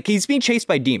it's like he's being chased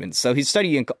by demons, so he's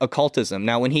studying occultism.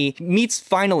 Now, when he meets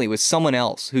finally with someone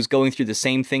else who's going through the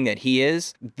same thing that he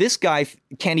is, this guy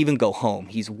can't even go home.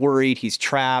 He's worried, he's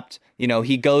trapped.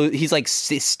 He's like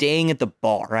staying at the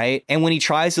bar, right? And when he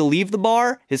tries to leave the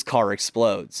bar, his car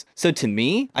explodes. So to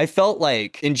me, I felt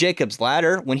like in Jacob's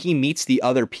Ladder, when he meets the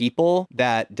other people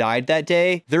that died that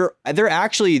day, they're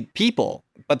actually people,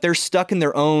 but they're stuck in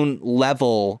their own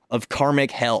level of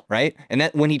karmic hell, right? And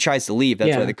that when he tries to leave,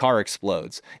 that's why the car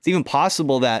explodes. It's even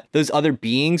possible that those other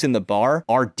beings in the bar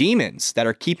are demons that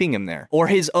are keeping him there, or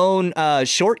his own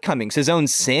shortcomings, his own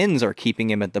sins are keeping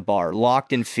him at the bar,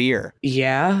 locked in fear.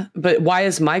 Yeah, but why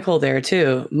is Michael there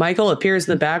too? Michael appears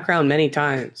in the background many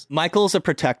times. Michael's a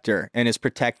protector and is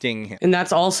protecting him. And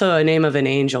that's also a name of an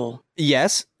angel.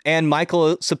 Yes. And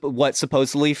Michael,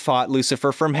 supposedly fought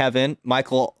Lucifer from heaven.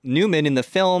 Michael Newman in the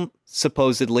film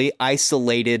supposedly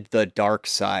isolated the dark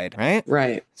side, right?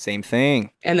 Right. Same thing.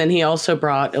 And then he also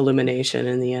brought illumination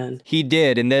in the end. He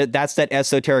did. And that's that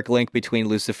esoteric link between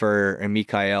Lucifer and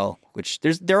Michael, which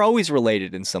they're always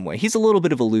related in some way. He's a little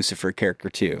bit of a Lucifer character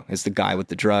too, as the guy with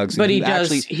the drugs. But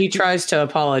he tries to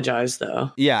apologize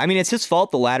though. Yeah. I mean, it's his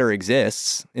fault the ladder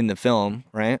exists in the film,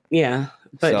 right? Yeah.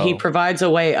 But he provides a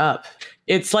way up.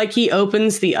 It's like he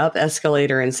opens the up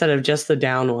escalator instead of just the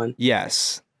down one.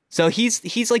 Yes. So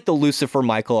he's like the Lucifer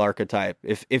Michael archetype.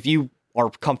 If you are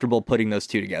comfortable putting those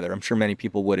two together, I'm sure many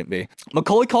people wouldn't be.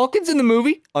 Macaulay Culkin's in the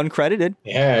movie, uncredited.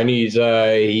 Yeah, and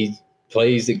he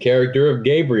plays the character of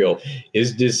Gabriel,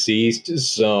 his deceased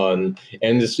son,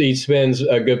 and he spends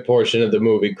a good portion of the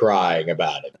movie crying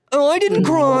about it. Oh, I didn't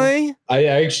cry. I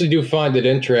actually do find it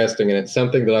interesting, and it's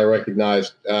something that I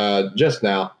recognized just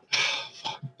now.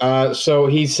 So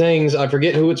he sings, I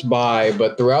forget who it's by,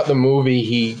 but throughout the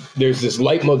movie, there's this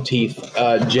leitmotif.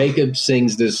 Jacob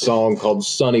sings this song called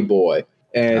Sonny Boy.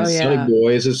 And Sonny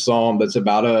Boy is a song that's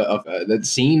about that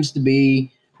seems to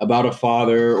be about a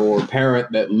father or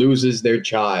parent that loses their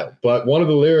child. But one of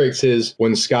the lyrics is,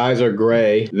 when skies are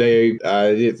gray,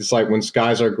 it's like, when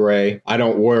skies are gray, I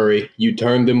don't worry, you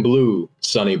turn them blue,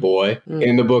 Sonny Boy.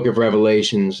 In the book of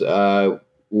Revelations,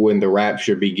 when the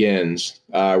rapture begins,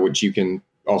 which you can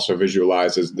also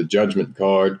visualize as the judgment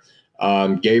card,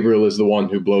 Gabriel is the one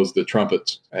who blows the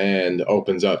trumpets and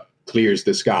opens up, clears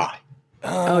the sky.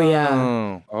 Oh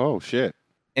yeah. Oh shit.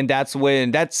 And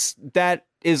that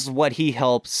is what he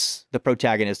helps the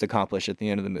protagonist accomplish at the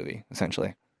end of the movie,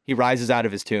 essentially. He rises out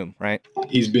of his tomb, right?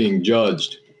 He's being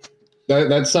judged.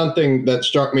 That's something that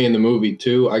struck me in the movie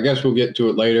too. I guess we'll get to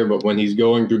it later, but when he's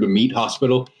going through the meat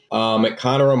hospital, it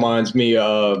kind of reminds me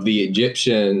of the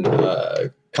Egyptian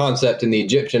concept in the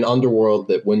Egyptian underworld,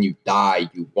 that when you die,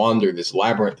 you wander this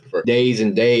labyrinth for days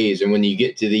and days, and when you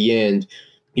get to the end,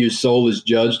 your soul is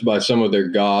judged by some of their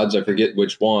gods. I forget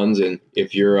which ones. And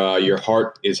if your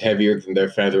heart is heavier than their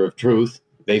feather of truth,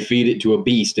 they feed it to a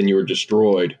beast and you are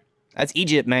destroyed. That's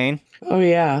Egypt, man. Oh,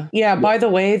 yeah. Yeah, by the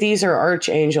way, these are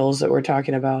archangels that we're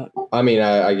talking about. I mean,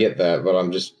 I get that, but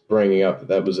I'm just bringing up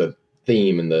that was a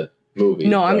theme in the movie.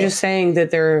 No, I'm just saying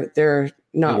that they're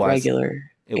not regular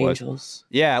angels. Was.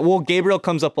 Yeah, well, Gabriel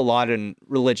comes up a lot in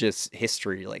religious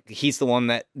history. Like, he's the one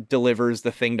that delivers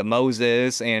the thing to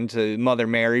Moses and to Mother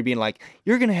Mary, being like,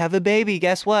 you're going to have a baby,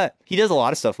 guess what? He does a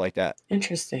lot of stuff like that.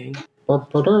 Interesting.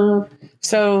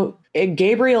 So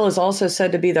Gabriel is also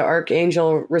said to be the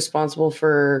archangel responsible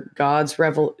for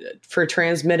for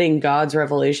transmitting God's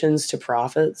revelations to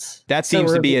prophets. That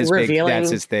seems to be his big, that's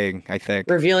his thing, I think.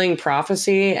 Revealing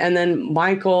prophecy. And then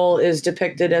Michael is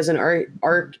depicted as an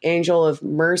archangel of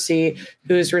mercy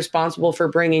who is responsible for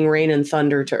bringing rain and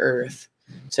thunder to earth.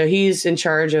 So he's in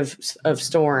charge of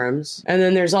storms. And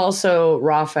then there's also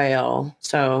Raphael.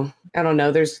 So I don't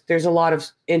know. There's a lot of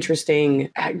interesting.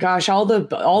 Gosh, all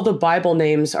the Bible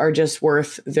names are just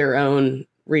worth their own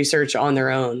research on their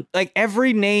own. Like,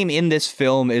 every name in this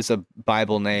film is a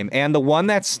Bible name, and the one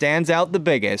that stands out the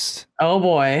biggest, oh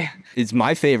boy, is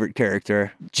my favorite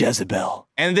character, Jezebel.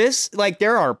 And this, like,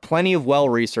 there are plenty of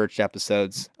well-researched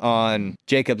episodes on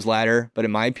Jacob's Ladder, but in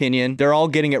my opinion, they're all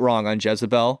getting it wrong on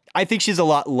Jezebel. I think she's a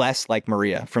lot less like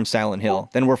Maria from Silent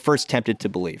Hill than we're first tempted to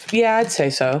believe. Yeah, I'd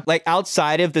say so. Like,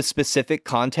 outside of the specific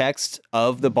context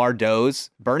of the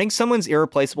Bardos, burning someone's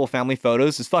irreplaceable family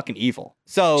photos is fucking evil.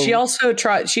 So she also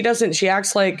she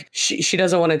acts like she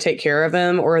doesn't want to take care of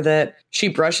him, or that she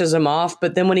brushes him off,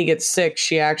 but then when he gets sick,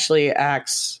 she actually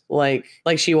acts like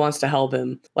she wants to help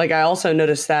him. Like, I also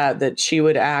noticed that she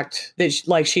would act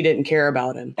like she didn't care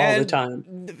about him all the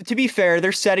time. To be fair,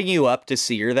 they're setting you up to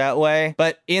see her that way.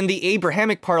 But in the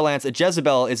Abrahamic parlance, a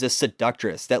Jezebel is a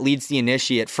seductress that leads the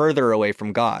initiate further away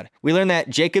from God. We learn that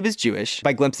Jacob is Jewish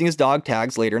by glimpsing his dog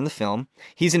tags later in the film.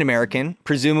 He's an American,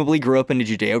 presumably grew up in a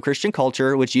Judeo-Christian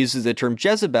culture, which uses the term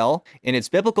Jezebel in its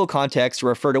biblical context to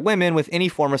refer to women with any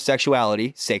form of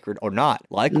sexuality, sacred or not.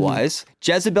 Likewise,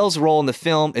 Jezebel's role in the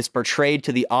film is portrayed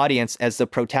to the audience as the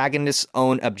protagonist's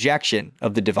own objection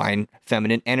of the divine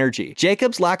feminine energy.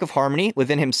 Jacob's lack of harmony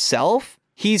within himself,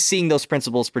 he's seeing those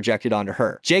principles projected onto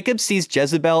her. Jacob sees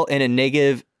Jezebel in a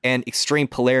negative and extreme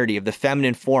polarity of the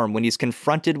feminine form when he's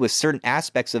confronted with certain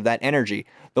aspects of that energy.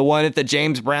 The one at the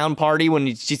James Brown party when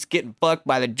he's just getting fucked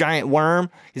by the giant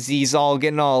worm, he's all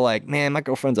getting all like, man, my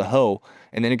girlfriend's a hoe.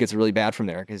 And then it gets really bad from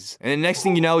there. And the next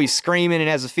thing you know, he's screaming and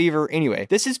has a fever. Anyway,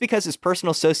 this is because his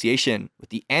personal association with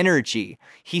the energy,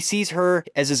 he sees her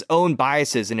as his own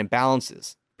biases and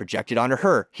imbalances projected onto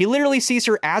her. He literally sees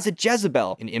her as a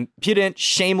Jezebel, an impudent,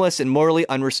 shameless, and morally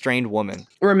unrestrained woman.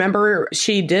 Remember,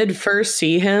 she did first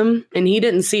see him, and he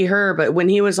didn't see her, but when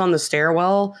he was on the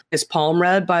stairwell, his palm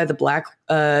read by the black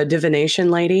divination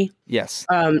lady. Yes.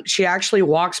 She actually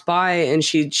walks by, and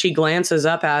she glances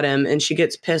up at him, and she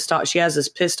gets pissed off. She has this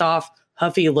pissed off,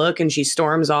 huffy look, and she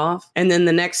storms off. And then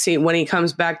the next scene, when he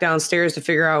comes back downstairs to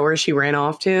figure out where she ran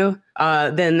off to,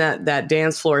 then that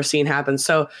dance floor scene happens.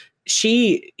 So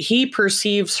he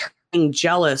perceives her being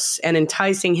jealous and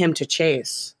enticing him to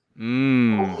chase.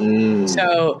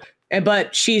 So,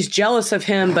 but she's jealous of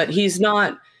him, but he's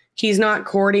not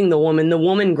courting the woman. The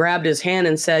woman grabbed his hand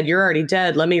and said, "You're already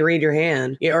dead. Let me read your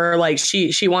hand." Or like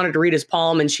she wanted to read his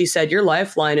palm, and she said, "Your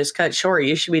lifeline is cut short.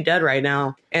 You should be dead right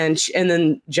now." And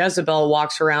then Jezebel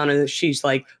walks around and she's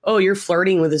like, "Oh, you're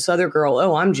flirting with this other girl.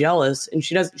 Oh, I'm jealous." And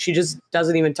she just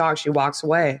doesn't even talk. She walks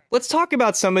away. Let's talk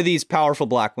about some of these powerful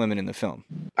black women in the film.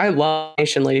 I love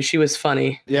Nation Lady. She was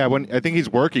funny. Yeah, when I think he's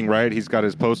working, right? He's got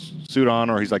his post suit on,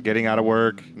 or he's like getting out of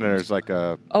work. And there's like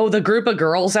the group of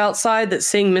girls outside that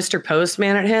sing Mr.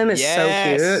 Postman at him is so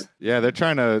cute. Yeah, they're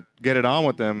trying to get it on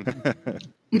with him.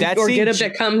 Or get him to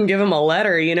come and give him a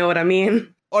letter. You know what I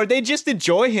mean? Or they just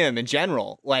enjoy him in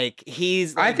general. Like,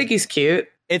 I think he's cute.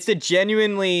 It's a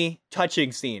genuinely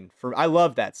touching scene. I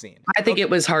love that scene. I think it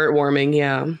was heartwarming,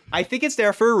 yeah. I think it's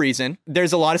there for a reason.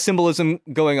 There's a lot of symbolism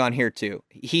going on here, too.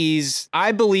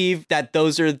 I believe that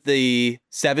those are the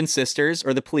seven sisters,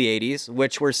 or the Pleiades,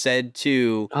 which were said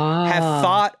to have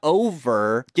thought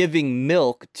over giving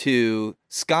milk to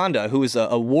Skanda, who is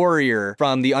a warrior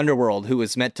from the underworld who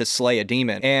was meant to slay a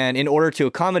demon. And in order to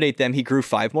accommodate them, he grew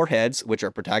 5 more heads, which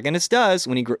our protagonist does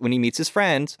when he meets his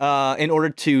friends, in order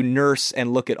to nurse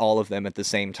and look at all of them at the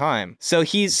same time. So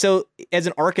as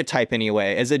an archetype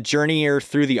anyway, as a journeyer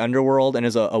through the underworld and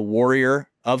as a warrior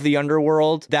of the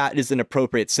underworld, that is an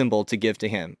appropriate symbol to give to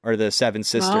him, or the seven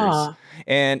sisters. Ah.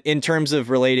 And in terms of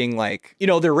relating, like, you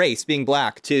know, their race being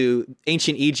black to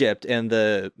ancient Egypt and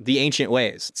the ancient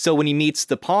ways. So when he meets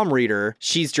the palm reader,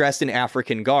 she's dressed in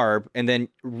African garb. And then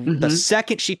the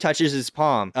second she touches his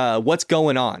palm, What's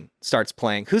Going On starts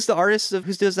playing. Who's the artist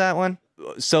who does that one?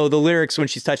 So the lyrics when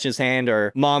she's touching his hand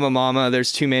are, Mama, Mama,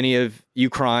 there's too many of you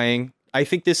crying. I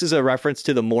think this is a reference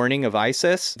to the mourning of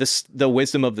Isis, the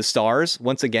wisdom of the stars,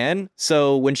 once again.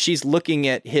 So when she's looking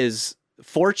at his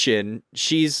fortune,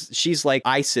 she's like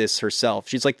Isis herself.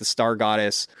 She's like the star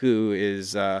goddess who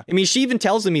is, I mean, she even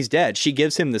tells him he's dead. She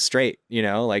gives him the straight, you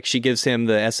know, like she gives him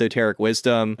the esoteric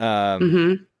wisdom.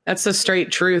 That's the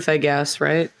straight truth, I guess,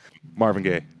 right? Marvin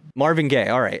Gaye. Marvin Gaye,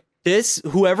 all right.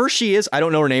 Whoever she is, I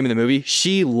don't know her name in the movie.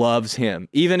 She loves him.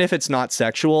 Even if it's not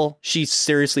sexual, she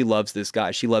seriously loves this guy.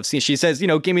 She says, you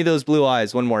know, give me those blue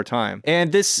eyes one more time.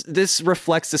 And this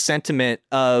reflects the sentiment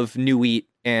of Nuit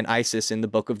and Isis in the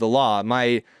Book of the Law.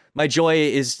 My joy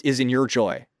is in your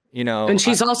joy. You know, and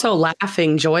she's also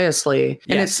laughing joyously.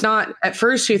 And Yes. it's not, at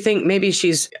first you think maybe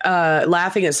she's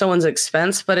laughing at someone's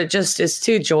expense, but it just is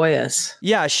too joyous.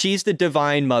 Yeah, she's the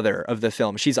divine mother of the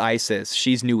film. She's Isis.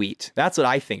 She's Nuit. That's what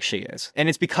I think she is. And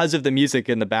it's because of the music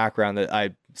in the background that I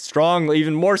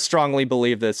even more strongly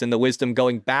believe this, and the wisdom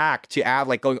going back to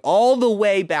going all the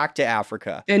way back to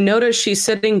Africa. And notice she's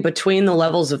sitting between the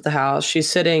levels of the house. She's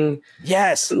sitting,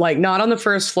 Yes. like, not on the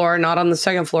first floor, not on the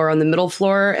second floor, on the middle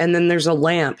floor. And then there's a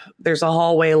lamp. There's a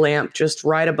hallway lamp just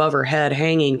right above her head,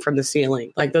 hanging from the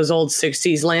ceiling. Like those old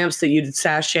 60s lamps that you'd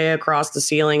sashay across the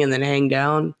ceiling and then hang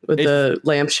down with the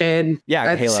lampshade. Yeah,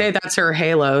 I'd halo. say that's her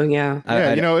halo. Yeah.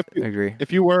 Yeah, you know, I agree.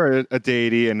 if you were a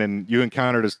deity and then you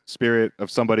encountered a spirit of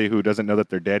somebody who doesn't know that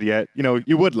they're dead yet, you know,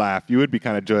 you would laugh. You would be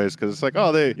kind of joyous because it's like,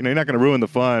 oh, you're not going to ruin the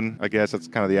fun. I guess that's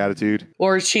kind of the attitude.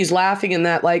 Or she's laughing in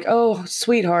that, like, oh,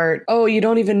 sweetheart, oh, you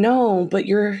don't even know, but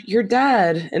you're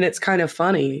dead. And it's kind of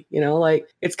funny, you know, like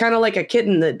it's kind of like a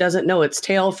kitten that doesn't know its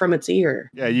tail from its ear.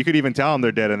 Yeah, you could even tell them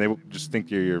they're dead and they just think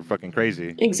you're fucking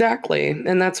crazy. Exactly.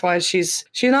 And that's why she's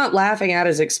not laughing at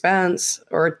his expense,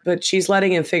 but she's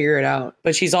letting him figure it out.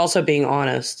 But she's also being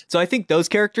honest. So I think those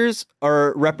characters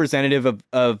are representative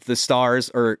of the stars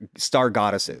or star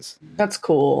goddesses. That's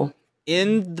cool.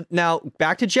 Now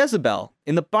back to Jezebel.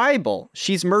 In the Bible,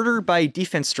 she's murdered by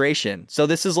defenestration. So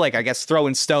this is like, I guess,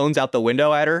 throwing stones out the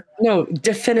window at her. No,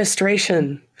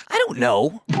 defenestration. I don't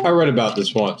know. I read about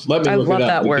this once. Let me I look love it up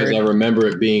that because word. I remember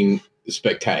it being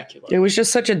spectacular. It was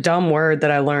just such a dumb word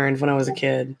that I learned when I was a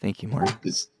kid. Thank you, Mark.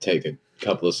 Just take a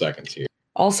couple of seconds here.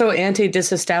 Also,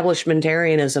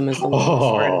 anti-disestablishmentarianism is the word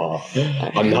for it.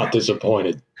 Oh, I'm not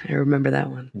disappointed. I remember that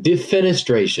one.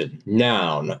 Defenestration.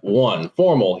 Noun. 1.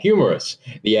 Formal, humorous.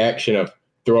 The action of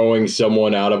throwing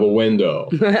someone out of a window.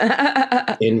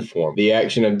 Informal. The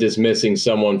action of dismissing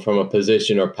someone from a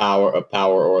position or power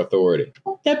or authority.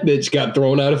 That bitch got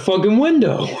thrown out a fucking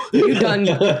window. You done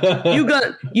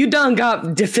got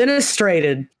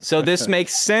defenestrated. So this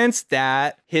makes sense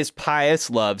that his pious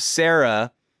love,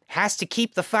 Sarah, has to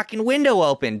keep the fucking window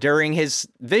open during his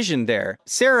vision there.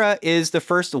 Sarah is the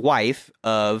first wife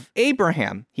of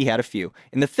Abraham. He had a few.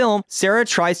 In the film, Sarah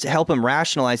tries to help him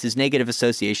rationalize his negative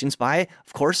associations by,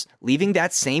 of course, leaving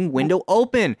that same window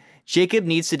open. Jacob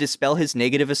needs to dispel his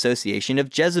negative association of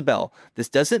Jezebel. This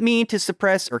doesn't mean to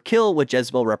suppress or kill what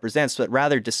Jezebel represents, but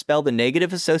rather dispel the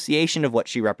negative association of what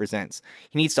she represents.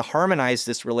 He needs to harmonize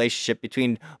this relationship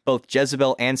between both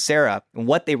Jezebel and Sarah and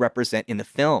what they represent in the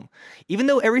film. Even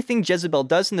though everything Jezebel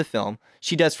does in the film,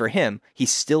 she does for him, he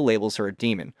still labels her a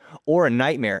demon or a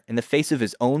nightmare in the face of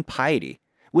his own piety,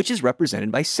 which is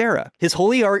represented by Sarah. His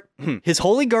holy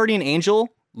guardian angel,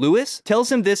 Lewis,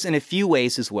 tells him this in a few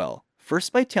ways as well.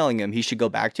 First, by telling him he should go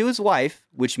back to his wife,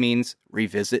 which means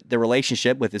revisit the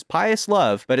relationship with his pious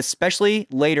love, but especially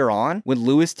later on when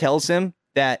Lewis tells him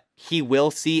that he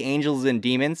will see angels and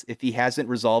demons if he hasn't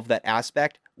resolved that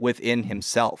aspect within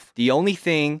himself. The only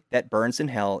thing that burns in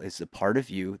hell is the part of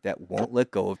you that won't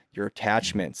let go of your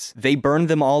attachments. They burn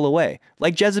them all away,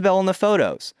 like Jezebel in the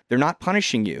photos. They're not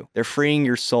punishing you. They're freeing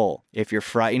your soul. If you're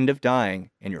frightened of dying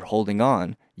and you're holding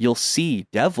on, you'll see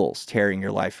devils tearing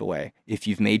your life away. If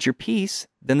you've made your peace,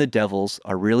 then the devils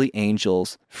are really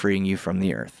angels freeing you from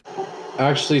the earth.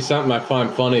 Actually, something I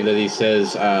find funny that he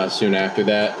says soon after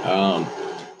that.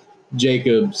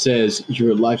 Jacob says,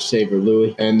 "You're a lifesaver,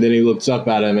 Louis." And then he looks up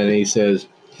at him and he says,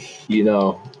 "You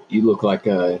know, you look like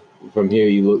from here,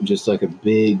 you look just like a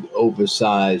big,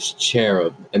 oversized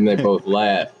cherub." And they both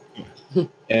laugh.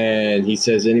 And he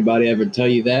says, "Anybody ever tell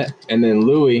you that?" And then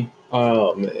Louis,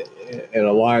 in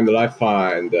a line that I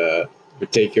find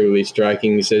particularly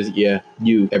striking, he says, "Yeah,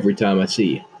 you, every time I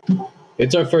see you."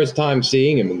 It's our first time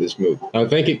seeing him in this movie. I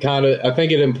think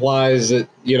it implies that,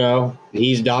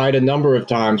 he's died a number of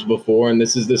times before, and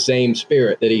this is the same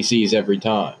spirit that he sees every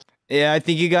time. Yeah, I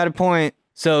think you got a point.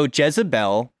 So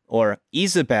Jezebel, or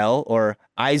Isabel, or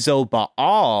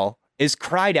Izobaal, is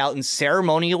cried out in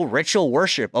ceremonial ritual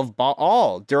worship of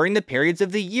Baal during the periods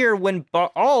of the year when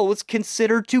Baal was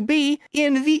considered to be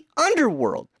in the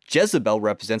underworld. Jezebel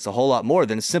represents a whole lot more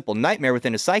than a simple nightmare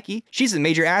within a psyche. She's a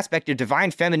major aspect of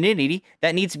divine femininity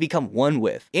that needs to become one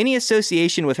with. Any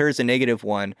association with her as a negative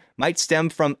one might stem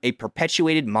from a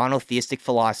perpetuated monotheistic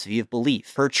philosophy of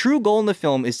belief. Her true goal in the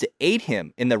film is to aid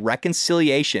him in the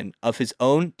reconciliation of his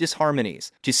own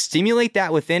disharmonies, to stimulate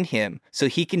that within him so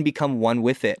he can become one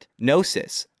with it.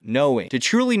 Gnosis. Knowing. To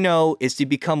truly know is to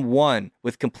become one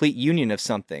with complete union of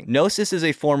something. Gnosis is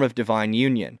a form of divine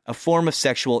union, a form of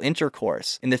sexual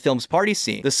intercourse. In the film's party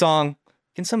scene, the song,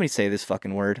 can somebody say this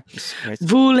fucking word?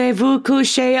 Voulez-vous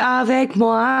coucher avec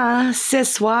moi ce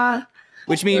soir?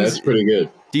 Which means, that's pretty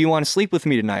good. Do you want to sleep with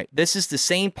me tonight? This is the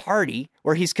same party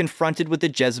where he's confronted with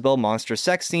the Jezebel monster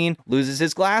sex scene, loses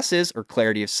his glasses or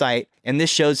clarity of sight, and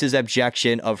this shows his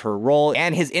objection of her role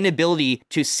and his inability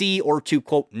to see or to,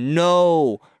 quote,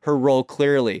 know her role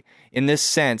clearly. In this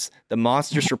sense, the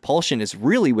monster's repulsion is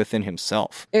really within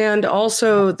himself. And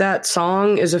also, that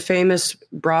song is a famous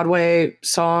Broadway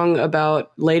song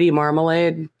about Lady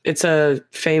Marmalade. It's a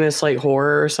famous, like,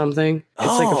 horror or something.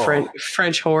 It's like a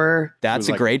French horror. That's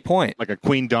a great point. Like a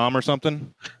Queen Dom or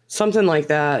something? Something like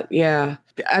that, yeah.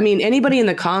 I mean, anybody in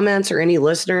the comments or any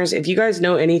listeners, if you guys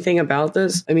know anything about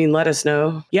this, I mean, let us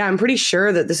know. Yeah, I'm pretty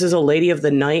sure that this is a Lady of the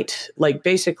Night, like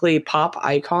basically pop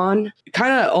icon,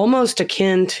 kind of almost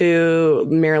akin to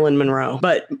Marilyn Monroe,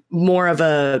 but more of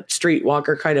a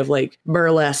streetwalker, kind of like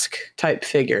burlesque type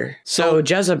figure. So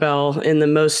Jezebel in the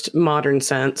most modern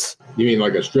sense. You mean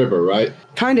like a stripper, right?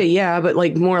 Kind of, yeah, but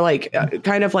like more like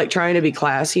kind of like trying to be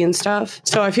classy and stuff.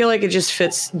 So I feel like it just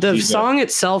fits. The song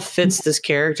itself fits this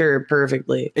character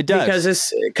perfectly. It does.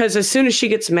 Because as soon as she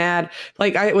gets mad,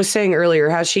 like I was saying earlier,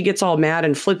 how she gets all mad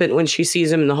and flippant when she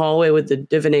sees him in the hallway with the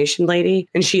divination lady,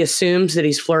 and she assumes that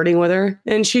he's flirting with her,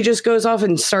 and she just goes off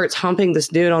and starts humping this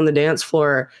dude on the dance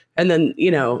floor. And then,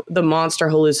 the monster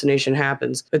hallucination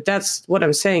happens. But that's what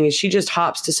I'm saying is she just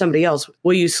hops to somebody else.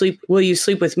 Will you sleep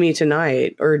with me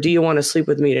tonight? Or do you want to sleep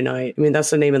with me tonight? I mean,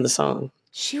 that's the name of the song.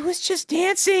 She was just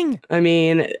dancing. I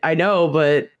mean, I know,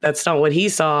 but that's not what he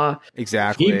saw.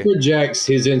 Exactly. He projects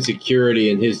his insecurity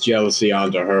and his jealousy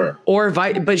onto her.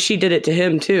 But she did it to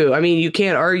him too. I mean, you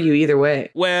can't argue either way.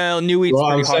 Well, Newt's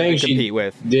pretty hard to compete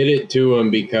with. Did it to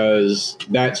him because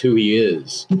that's who he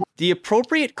is. The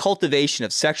appropriate cultivation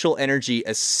of sexual energy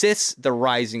assists the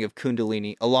rising of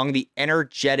Kundalini along the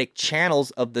energetic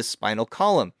channels of the spinal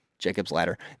column, Jacob's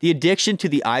ladder. The addiction to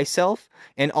the I self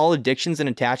and all addictions and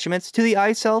attachments to the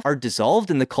I self are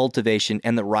dissolved in the cultivation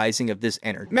and the rising of this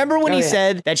energy. Remember when he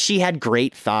said that she had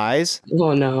great thighs?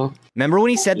 Oh, no. Remember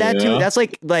when he said that too? That's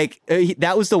like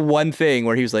that was the one thing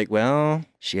where he was like, well,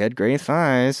 she had great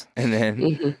thighs. And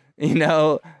then,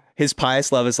 his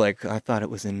pious love is like, I thought it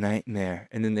was a nightmare.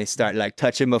 And then they start like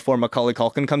touching before Macaulay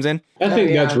Culkin comes in. I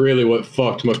think that's really what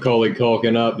fucked Macaulay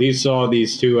Culkin up. He saw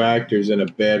these two actors in a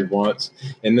bed once,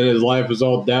 and then his life was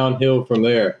all downhill from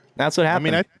there. That's what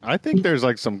happened. I mean, I think there's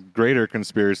like some greater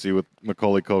conspiracy with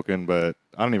Macaulay Culkin, but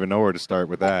I don't even know where to start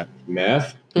with that.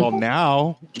 Meth? Well,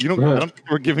 now, I don't think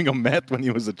we're giving him meth when he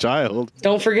was a child.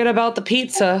 Don't forget about the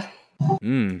pizza.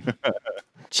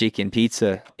 Chicken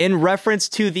pizza. In reference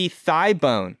to the thigh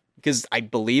bone, because I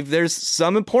believe there's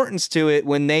some importance to it.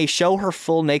 When they show her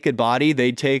full naked body,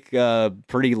 they take a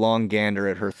pretty long gander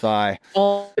at her thigh.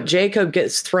 Well, Jacob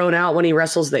gets thrown out when he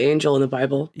wrestles the angel in the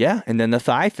Bible. Yeah, and then the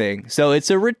thigh thing. So it's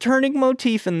a returning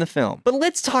motif in the film. But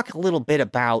let's talk a little bit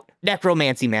about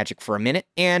necromancy magic for a minute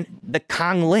and the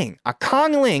Kongling. A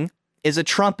Kongling is a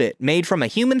trumpet made from a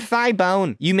human thigh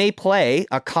bone. You may play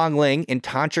a Kongling in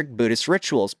tantric Buddhist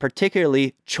rituals,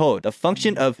 particularly Chod. The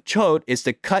function of Chod is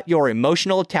to cut your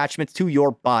emotional attachments to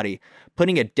your body.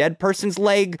 Putting a dead person's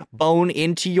leg bone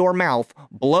into your mouth,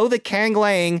 blow the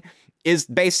Kongling is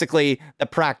basically the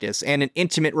practice and an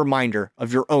intimate reminder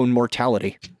of your own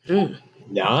mortality.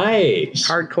 Nice.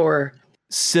 Hardcore.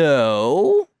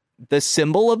 So the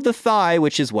symbol of the thigh,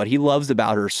 which is what he loves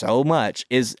about her so much,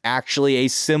 is actually a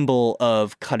symbol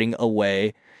of cutting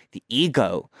away the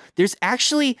ego. There's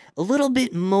actually a little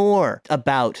bit more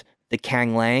about the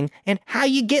Kongling and how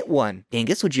you get one.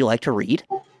 Dingus, would you like to read?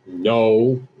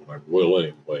 No, I will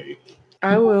anyway.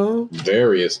 I will.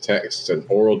 Various texts and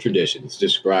oral traditions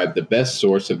describe the best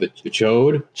source of the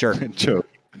Chod. Sure. Joke.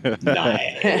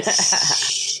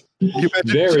 Nice. You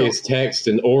mentioned Various texts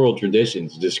and oral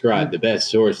traditions describe the best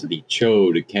source of the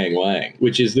Chode Kang Lang,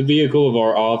 which is the vehicle of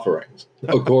our offerings.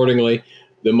 Accordingly,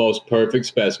 the most perfect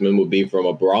specimen would be from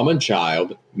a Brahmin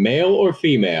child, male or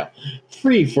female,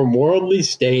 free from worldly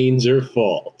stains or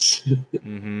faults.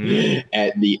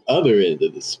 At the other end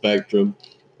of the spectrum,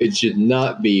 it should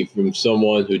not be from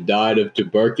someone who died of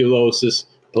tuberculosis,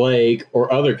 plague,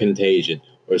 or other contagion,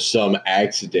 or some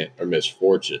accident or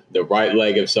misfortune. The right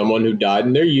leg of someone who died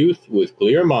in their youth with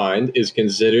clear mind is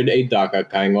considered a Daka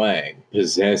Kang Lang,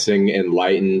 possessing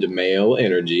enlightened male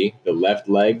energy. The left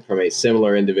leg from a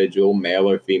similar individual, male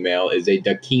or female, is a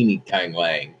Dakini Kang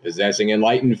Lang, possessing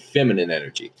enlightened feminine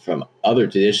energy. From other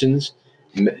traditions,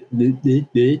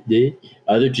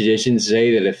 other traditions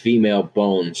say that a female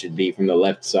bone should be from the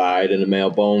left side and a male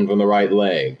bone from the right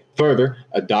leg. Further,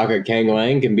 a Daka Kang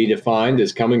Lang can be defined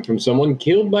as coming from someone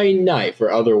killed by a knife or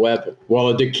other weapon, while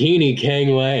a Dakini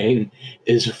Kang Lang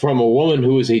is from a woman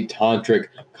who is a tantric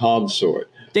consort.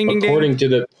 Ding, ding, According to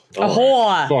the... A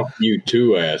whore. Fuck you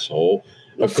too, asshole.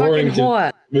 According fucking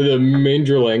whore. to the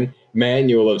Mindrling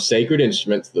Manual of Sacred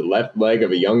Instruments, the left leg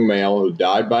of a young male who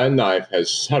died by a knife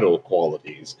has subtle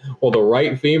qualities, while the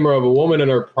right femur of a woman in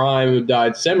her prime who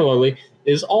died similarly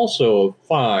is also of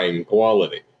fine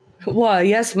quality. Why,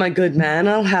 yes, my good man,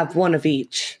 I'll have one of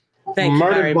each. Thank you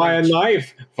Murdered very by much. a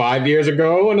knife 5 years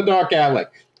ago in a dark alley.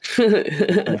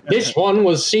 This one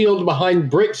was sealed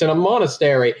behind bricks in a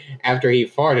monastery after he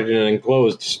farted in an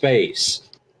enclosed space.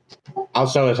 I'll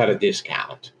sell it at a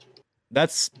discount.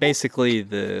 That's basically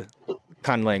the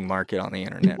Kang Lang market on the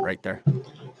internet right there.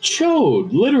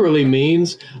 Chode literally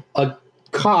means a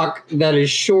cock that is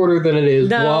shorter than it is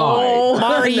No. wide.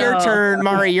 Mari, your No. turn.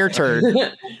 Mari, your turn.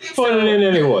 Put it in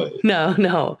anyway.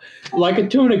 No. Like a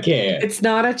tuna can. It's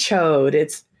not a chode.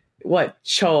 It's what?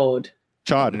 Chode.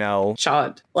 Chod. No.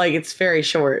 Chod. Like it's very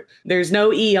short. There's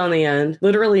no E on the end.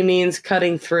 Literally means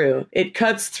cutting through. It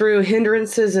cuts through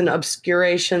hindrances and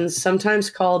obscurations, sometimes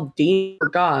called demons or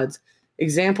gods.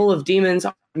 Example of demons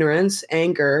are ignorance,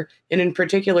 anger, and in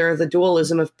particular the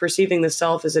dualism of perceiving the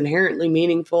self as inherently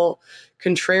meaningful,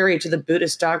 contrary to the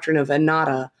Buddhist doctrine of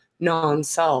anatta,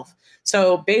 non-self.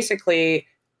 So basically,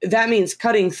 that means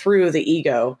cutting through the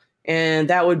ego, and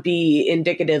that would be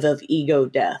indicative of ego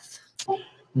death.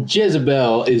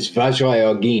 Jezebel is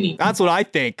Vajrayogini. That's what I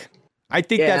think. I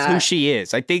think that's Yeah. who she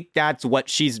is. I think that's what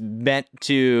she's meant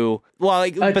to. Well,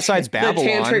 like, besides Babylon,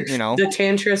 the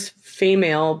tantric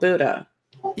female Buddha.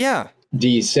 Yeah. Do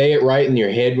you say it right in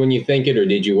your head when you think it, or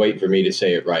did you wait for me to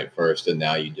say it right first and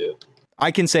now you do?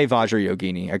 I can say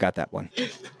Vajrayogini. I got that one.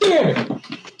 Damn it!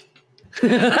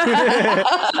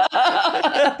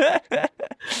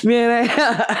 Man,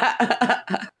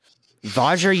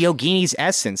 Vajrayogini's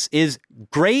essence is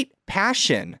great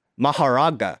passion,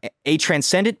 Maharaga, a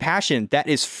transcendent passion that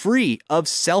is free of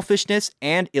selfishness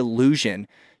and illusion.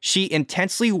 She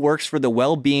intensely works for the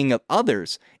well-being of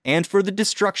others and for the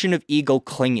destruction of ego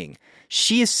clinging.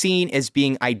 She is seen as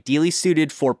being ideally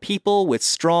suited for people with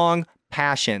strong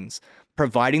passions,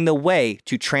 providing the way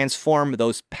to transform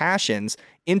those passions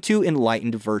into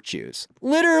enlightened virtues.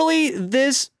 Literally,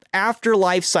 this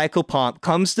afterlife psychopomp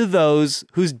comes to those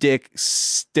whose dick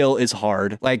still is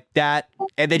hard. Like that,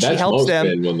 and then That's she helps most them.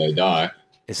 men when they die.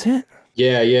 Is it?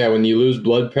 Yeah, when you lose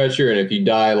blood pressure and if you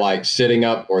die like sitting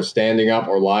up or standing up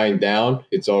or lying down,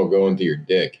 it's all going to your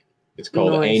dick. It's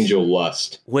called Nice. angel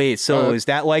lust. Wait, so is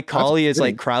that why Kali is good.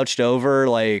 like crouched over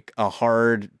like a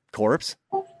hard corpse?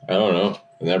 I don't know.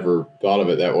 I never thought of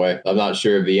it that way. I'm not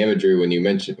sure of the imagery when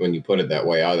you put it that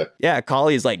way either. Yeah,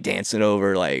 Kali is like dancing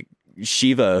over like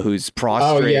Shiva, who's Oh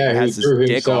prostrate, yeah, and who has his threw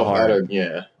dick all himself out hard. of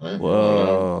yeah. I don't Whoa.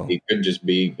 know. He could just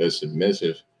be a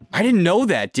submissive. I didn't know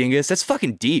that, Dingus. That's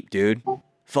fucking deep, dude.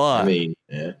 Fuck. I mean,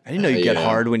 yeah. I didn't know you get Yeah.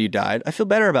 hard when you died. I feel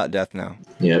better about death now.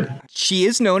 Yeah. She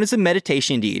is known as a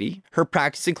meditation deity. Her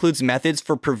practice includes methods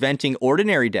for preventing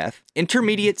ordinary death,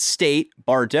 intermediate state,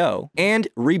 bardo, and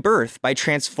rebirth by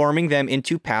transforming them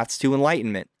into paths to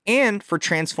enlightenment, and for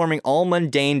transforming all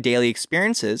mundane daily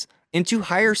experiences into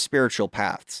higher spiritual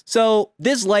paths. So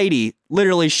this lady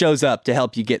literally shows up to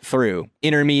help you get through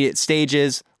intermediate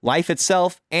stages, life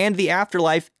itself, and the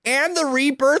afterlife, and the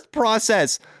rebirth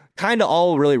process. Kind of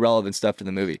all really relevant stuff to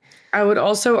the movie. I would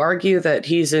also argue that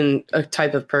he's in a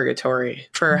type of purgatory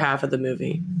for half of the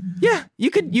movie. Yeah,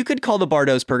 you could call the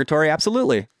Bardo's purgatory,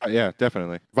 absolutely. Yeah,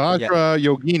 definitely. Vajra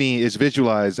Yogini is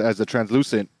visualized as a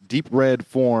translucent, deep red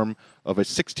form of a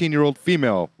 16-year-old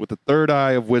female with the third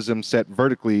eye of wisdom set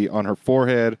vertically on her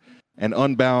forehead and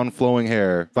unbound flowing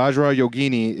hair. Vajra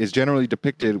Yogini is generally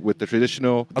depicted with the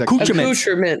traditional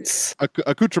Accoutrements.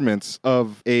 accoutrements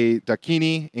of a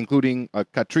dakini, including a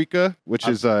katrika, which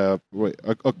is a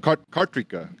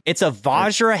kartrika. It's a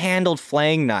Vajra handled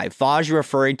flaying knife. Vajra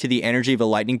referring to the energy of a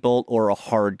lightning bolt or a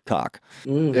hard cock.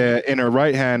 In her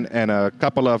right hand, and a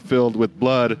kapala filled with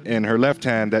blood in her left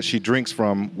hand that she drinks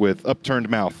from with upturned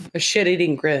mouth. A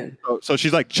shit-eating grin. So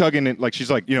she's like chugging it, like she's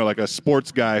like, like a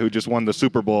sports guy who just won the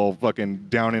Super Bowl, fucking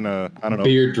down in a, I don't know.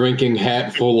 Beer drinking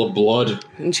hat full of blood.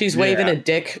 And she's waving a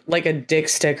dick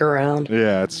stick around.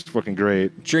 Yeah, it's fucking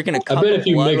great. Drinking a cup of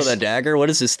blood with a dagger? What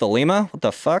is this, Thelema? What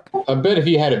the fuck? I bet if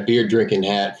you had a beer drinking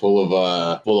hat full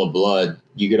of blood,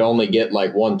 you could only get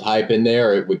like one type in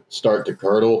there. It would start to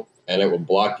curdle and it would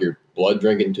block your blood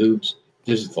drinking tubes.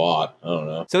 Just a thought. I don't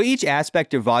know. So each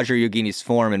aspect of Vajra Yogini's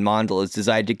form and mandala is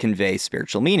designed to convey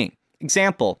spiritual meaning.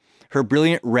 Example, her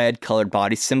brilliant red colored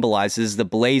body symbolizes the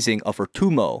blazing of her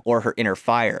tumo, or her inner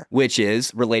fire, which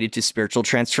is related to spiritual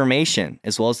transformation,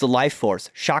 as well as the life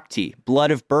force, Shakti, blood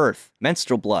of birth,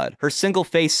 menstrual blood. Her single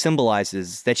face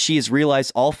symbolizes that she has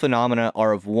realized all phenomena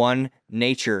are of one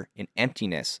nature in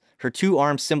emptiness. Her two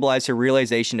arms symbolize her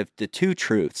realization of the two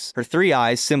truths. Her three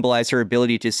eyes symbolize her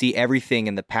ability to see everything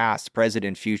in the past, present,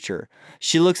 and future.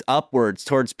 She looks upwards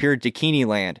towards pure Dakini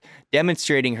land,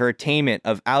 demonstrating her attainment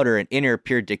of outer and inner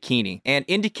pure Dakini, and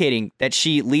indicating that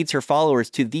she leads her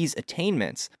followers to these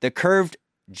attainments. The curved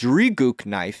Driguk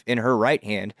knife in her right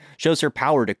hand shows her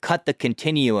power to cut the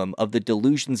continuum of the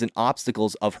delusions and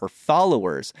obstacles of her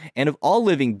followers and of all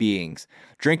living beings.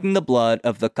 Drinking the blood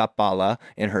of the Kapala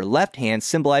in her left hand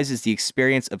symbolizes the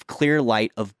experience of clear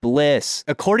light of bliss.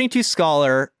 According to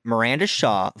scholar Miranda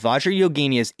Shaw, Vajra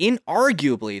Yogini is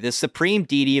inarguably the supreme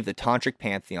deity of the Tantric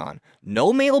pantheon.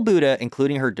 No male Buddha,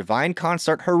 including her divine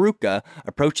consort Haruka,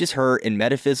 approaches her in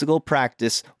metaphysical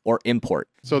practice or import.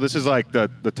 So this is like the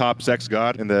top sex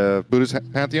god in the Buddhist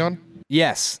pantheon?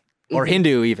 Yes, or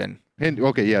Hindu even.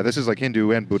 Okay, yeah, this is like Hindu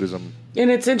and Buddhism.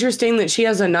 And it's interesting that she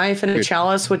has a knife and a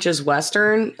chalice, which is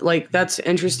Western. Like, that's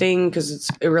interesting because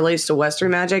it relates to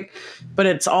Western magic. But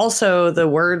it's also, the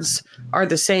words are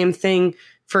the same thing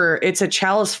for, it's a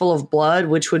chalice full of blood,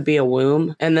 which would be a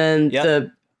womb. And then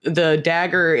the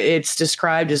dagger, it's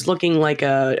described as looking like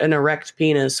an erect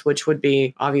penis, which would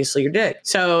be obviously your dick.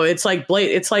 So it's like,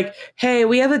 hey,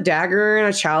 we have a dagger and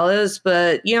a chalice,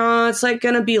 but it's like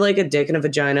gonna be like a dick and a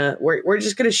vagina. We're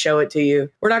just gonna show it to you.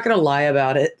 We're not gonna lie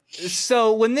about it.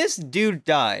 So when this dude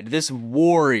died, this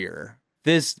warrior,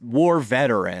 this war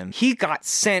veteran, he got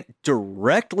sent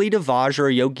directly to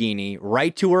Vajra Yogini,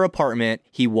 right to her apartment.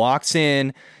 He walks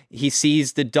in, he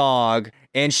sees the dog,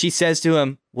 and she says to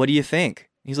him, "What do you think?"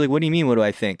 He's like, "What do you mean, what do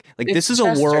I think?" Like, It's this is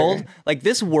Chester. a world, like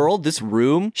this world, this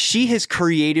room, she has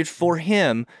created for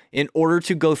him in order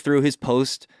to go through his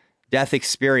post-death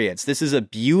experience. This is a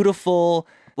beautiful,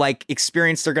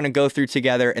 experience they're going to go through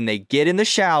together, and they get in the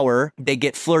shower, they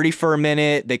get flirty for a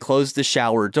minute, they close the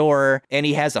shower door, and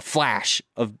he has a flash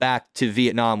of back to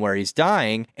Vietnam where he's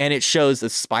dying, and it shows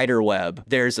a spider web.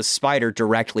 There's a spider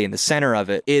directly in the center of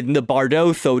it. In the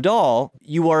Bardo Thodal,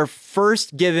 you are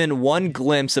first given one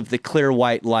glimpse of the clear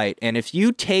white light, and if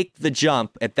you take the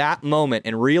jump at that moment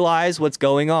and realize what's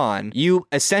going on, you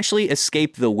essentially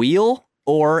escape the wheel,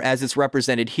 or as it's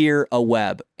represented here, a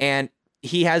web. And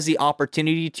he has the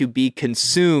opportunity to be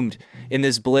consumed in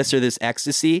this bliss or this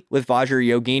ecstasy with Vajra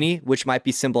Yogini, which might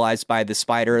be symbolized by the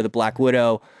spider or the Black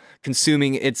Widow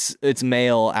consuming its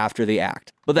male after the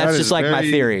act. But that's just like my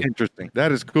theory. Interesting.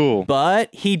 That is cool. But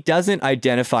he doesn't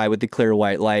identify with the clear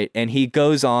white light, and he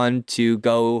goes on to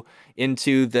go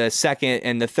into the second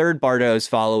and the third Bardos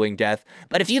following death.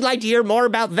 But if you'd like to hear more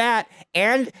about that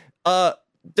and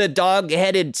the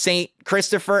dog-headed Saint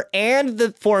Christopher and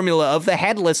the formula of the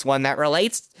headless one that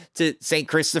relates to Saint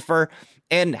Christopher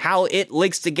and how it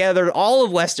links together all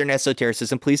of Western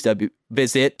esotericism, please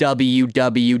visit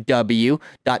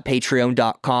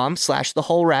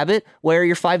www.patreon.com/thewholerabbit, where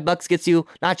your $5 gets you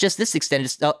not just this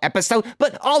extended episode,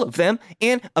 but all of them,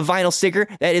 and a vinyl sticker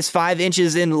that is 5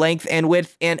 inches in length and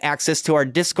width, and access to our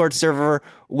Discord server,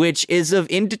 which is of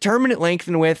indeterminate length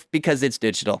and width because it's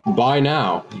digital. By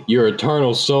now, your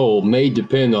eternal soul may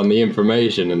depend on the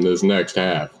information in this next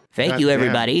half. Thank you,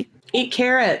 everybody. Eat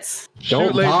carrots.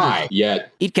 Don't Shoot lasers. die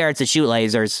yet. Eat carrots and shoot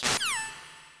lasers.